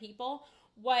with other people.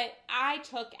 What I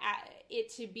took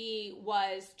it to be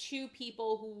was 2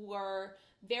 people who were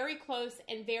very close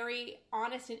and very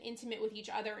honest and intimate with each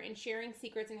other and sharing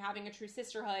secrets and having a true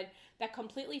sisterhood that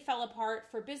completely fell apart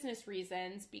for business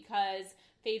reasons because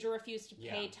Phaedra refused to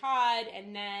pay Todd,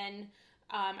 and then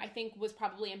I think was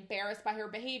probably embarrassed by her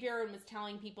behavior and was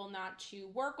telling people not to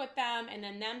work with them, and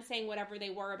then them saying whatever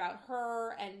they were about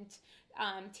her and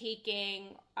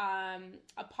taking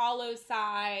Apollo's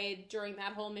side during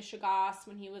that whole Michigas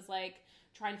when he was like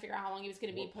trying to figure out how long he was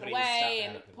going to be put away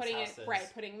and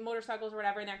putting motorcycles or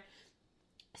whatever in there.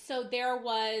 So there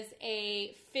was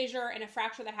a fissure and a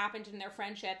fracture that happened in their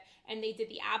friendship, and they did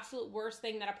the absolute worst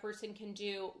thing that a person can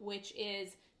do, which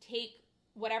is take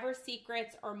whatever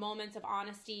secrets or moments of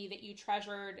honesty that you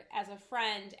treasured as a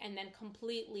friend and then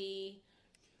completely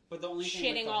But the only thing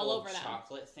shitting with the all whole over them.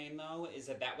 chocolate thing, though, is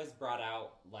that was brought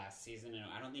out last season, and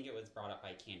I don't think it was brought up by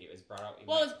Kandi. It was brought out.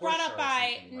 Well, it was brought up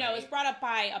by it was brought up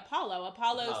by Apollo.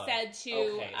 Apollo said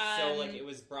to so like it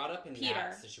was brought up in Peter.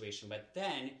 that situation, but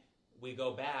then we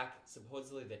go back.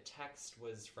 Supposedly, the text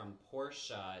was from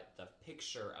Portia, the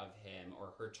picture of him or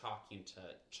her talking to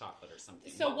Chocolate or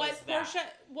something. So what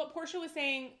Portia was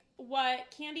saying, what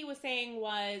Kandi was saying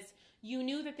was, you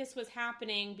knew that this was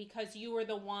happening because you were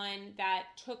the one that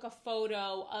took a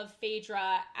photo of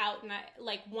Phaedra out,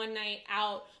 like one night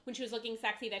out when she was looking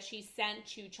sexy that she sent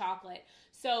to Chocolate.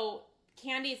 So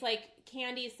Candy's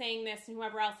saying this, and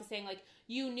whoever else is saying, like,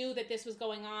 you knew that this was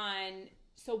going on,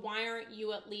 so why aren't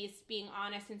you at least being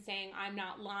honest and saying, I'm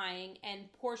not lying? And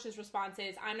Portia's response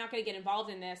is, I'm not going to get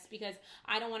involved in this because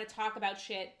I don't want to talk about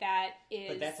shit that is...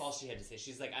 But that's all she had to say.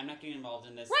 She's like, I'm not getting involved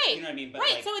in this. Right. You know what I mean? But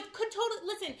right. like, so it could totally...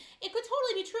 Listen, it could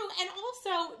totally be true. And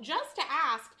also, just to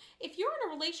ask, if you're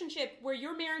in a relationship where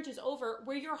your marriage is over,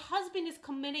 where your husband is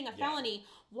committing a felony,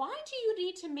 why do you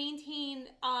need to maintain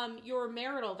your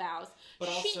marital vows? But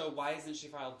also, why isn't she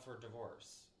filed for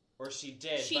divorce? Or she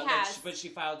did, she but has. But she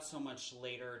filed so much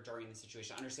later during the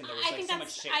situation. I understand there was so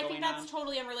much shit I going think that's on.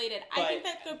 totally unrelated. But I think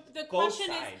that the both question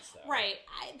sides, is though. right.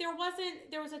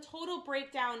 There was a total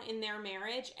breakdown in their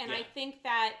marriage, and Yeah. I think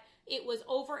that it was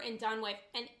over and done with.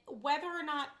 And whether or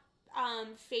not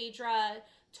Phaedra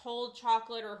told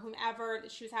Chocolate or whomever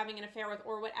that she was having an affair with,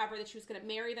 or whatever, that she was going to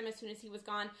marry them as soon as he was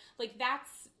gone, like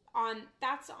that's on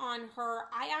her.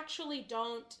 I actually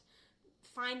don't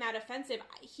find that offensive.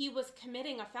 He was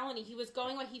committing a felony. He was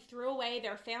he threw away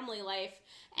their family life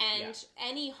and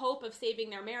any hope of saving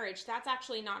their marriage. That's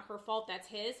actually not her fault. That's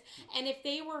his. And if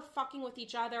they were fucking with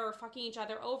each other or fucking each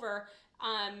other over,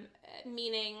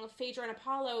 meaning Phaedra and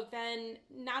Apollo, then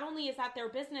not only is that their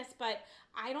business, but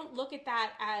I don't look at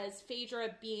that as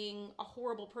Phaedra being a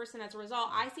horrible person as a result.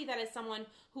 I see that as someone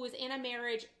who was in a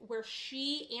marriage where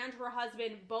she and her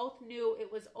husband both knew it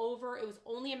was over. It was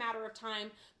only a matter of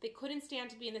time. They couldn't stand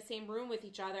to be in the same room with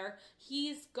each other.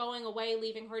 He's going away,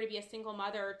 leaving her to be a single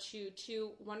mother to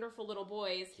two wonderful little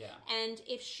boys. Yeah. And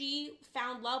if she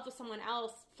found love with someone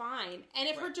else, fine. And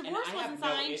if her divorce wasn't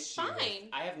signed, fine.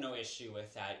 I have no issue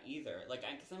with that either. Like,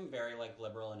 because I'm very like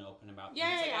liberal and open about things.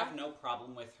 Yeah. I have no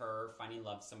problem with her finding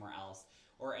love somewhere else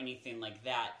or anything like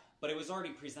that. But it was already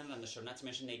presented on the show. Not to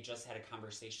mention they just had a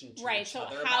conversation to each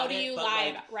other about it. How do you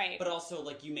lie about right? But also,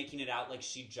 like, you making it out like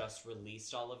she just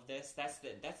released all of this. That's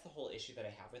the whole issue that I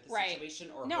have with the situation.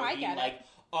 Or no, her I being get like, it.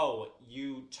 oh,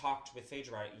 you talked with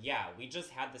Phaedra about it. Yeah, we just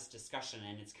had this discussion,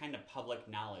 and it's kind of public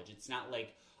knowledge. It's not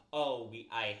like, oh,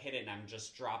 I hit it and I'm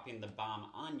just dropping the bomb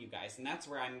on you guys. And that's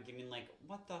where I'm giving like,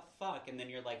 what the fuck? And then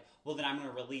you're like, well, then I'm going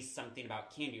to release something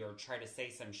about Candy or try to say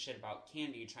some shit about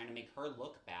Candy, trying to make her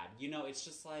look bad. You know, it's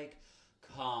just like,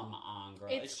 come on, girl.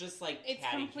 It's just like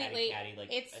catty.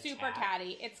 Like, it's super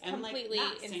catty. It's and completely like,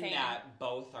 not insane. Saying that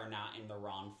both are not in the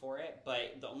wrong for it,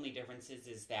 but the only difference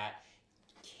is that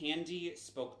Candy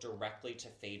spoke directly to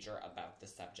Phaedra about the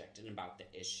subject and about the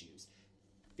issues.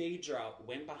 Phaedra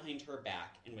went behind her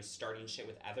back and was starting shit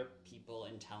with other people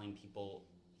and telling people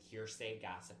hearsay,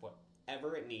 gossip,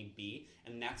 whatever it may be,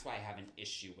 and that's why I have an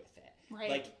issue with it. Right.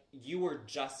 Like, you were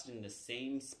just in the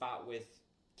same spot with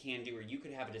Candy where you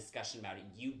could have a discussion about it.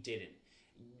 You didn't.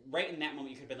 Right in that moment,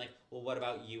 you could have been like, well, what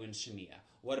about you and Shamia?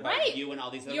 What about you and all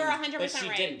these other You're 100% But she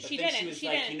right. didn't. But she then didn't. she was she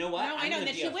like, didn't. you know what? No, I'm going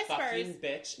to be a fucking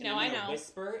bitch. And I'm going to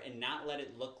whisper and not let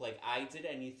it look like I did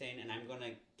anything. And I'm going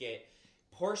to get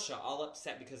Portia all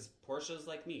upset because Portia's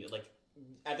like me. Like,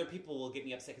 other people will get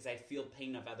me upset because I feel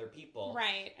pain of other people.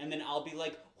 Right. And then I'll be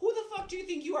like, who the fuck do you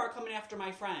think you are coming after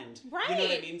my friend? Right. You know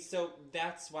what I mean? So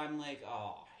that's why I'm like,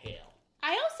 oh, hell.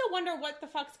 I also wonder what the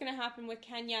fuck's going to happen with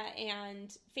Kenya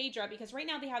and Phaedra, because right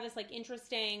now they have this, like,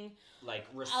 interesting... Like,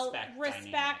 respect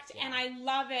dynamic, and I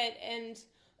love it, and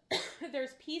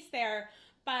there's peace there,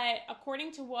 but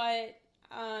according to what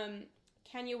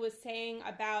Kenya was saying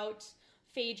about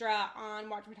Phaedra on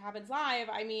Watch What Happens Live,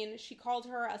 I mean, she called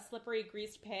her a slippery,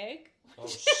 greased pig. Oh,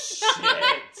 shit.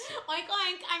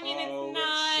 I mean, it's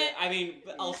not... Shit. I mean,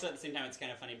 but also at the same time, it's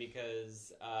kind of funny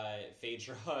because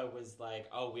Phaedra was like,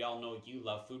 oh, we all know you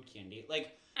love food candy.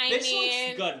 Like, bitch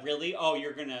looks good, really? Oh,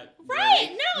 you're gonna... Right,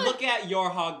 really? no. Look at your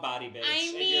hog body, bitch.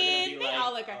 I mean, and you're gonna be they like,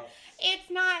 all look good.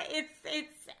 It's not...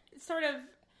 It's sort of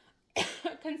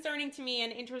concerning to me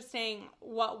and interesting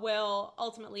what will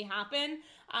ultimately happen.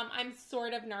 I'm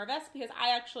sort of nervous because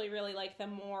I actually really like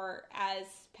them more as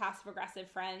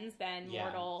passive-aggressive friends than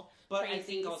mortal, but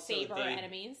crazy, saber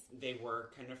enemies. They were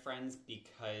kind of friends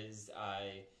because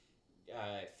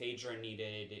Phaedra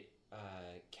needed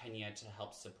Kenya to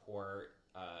help support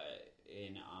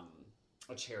in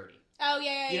a charity. Oh,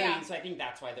 yeah. You know what I mean? So I think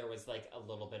that's why there was, like, a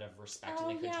little bit of respect and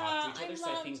they could talk to each other.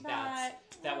 So I think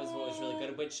that was what was really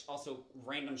good. Which also,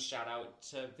 random shout out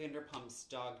to Vanderpump's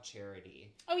dog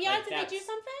charity. Oh, yeah? Like, did they do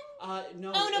something?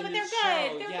 No. Oh, no, but they're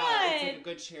good. They're good. It's like a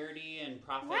good charity and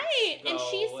profits. Right. And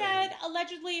she said,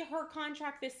 allegedly, her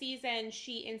contract this season,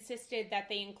 she insisted that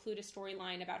they include a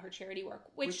storyline about her charity work.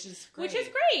 Which is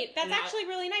great. That's actually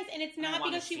really nice. And it's not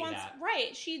because she wants... That.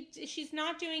 Right. She's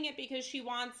not doing it because she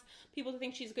wants people to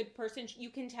think she's a good person. You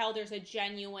can tell there's a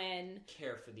genuine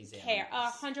care for these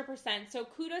animals. 100%. So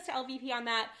kudos to LVP on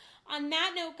that. On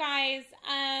that note, guys,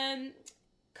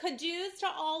 kudos to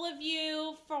all of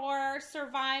you for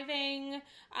surviving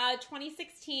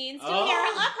 2016. Still Oh. here.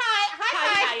 Up high.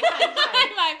 High five. High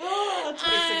five. Oh,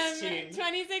 2016.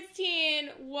 2016.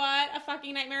 What a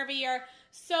fucking nightmare of a year.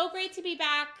 So great to be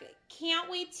back. Can't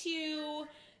wait to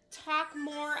talk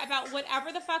more about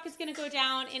whatever the fuck is going to go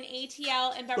down in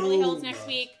ATL and Beverly Hills next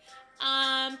week.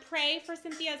 Pray for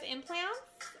Cynthia's implants.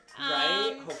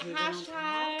 Right? Hopefully they don't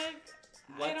Hashtag.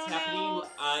 What's I don't happening? know.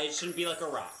 It shouldn't be like a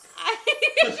rock.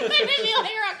 It shouldn't be like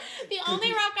a rock. The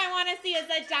only rock I want to see is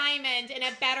a diamond, and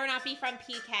it better not be from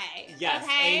PK. Yes,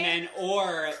 okay? amen.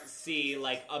 Or see,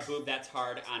 like, a boob that's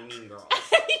hard on Mean Girls.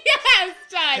 Yes,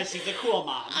 done. Because she's a cool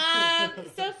mom.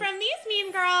 So from these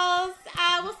Mean Girls,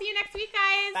 we'll see you next week,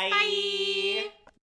 guys. Bye. Bye.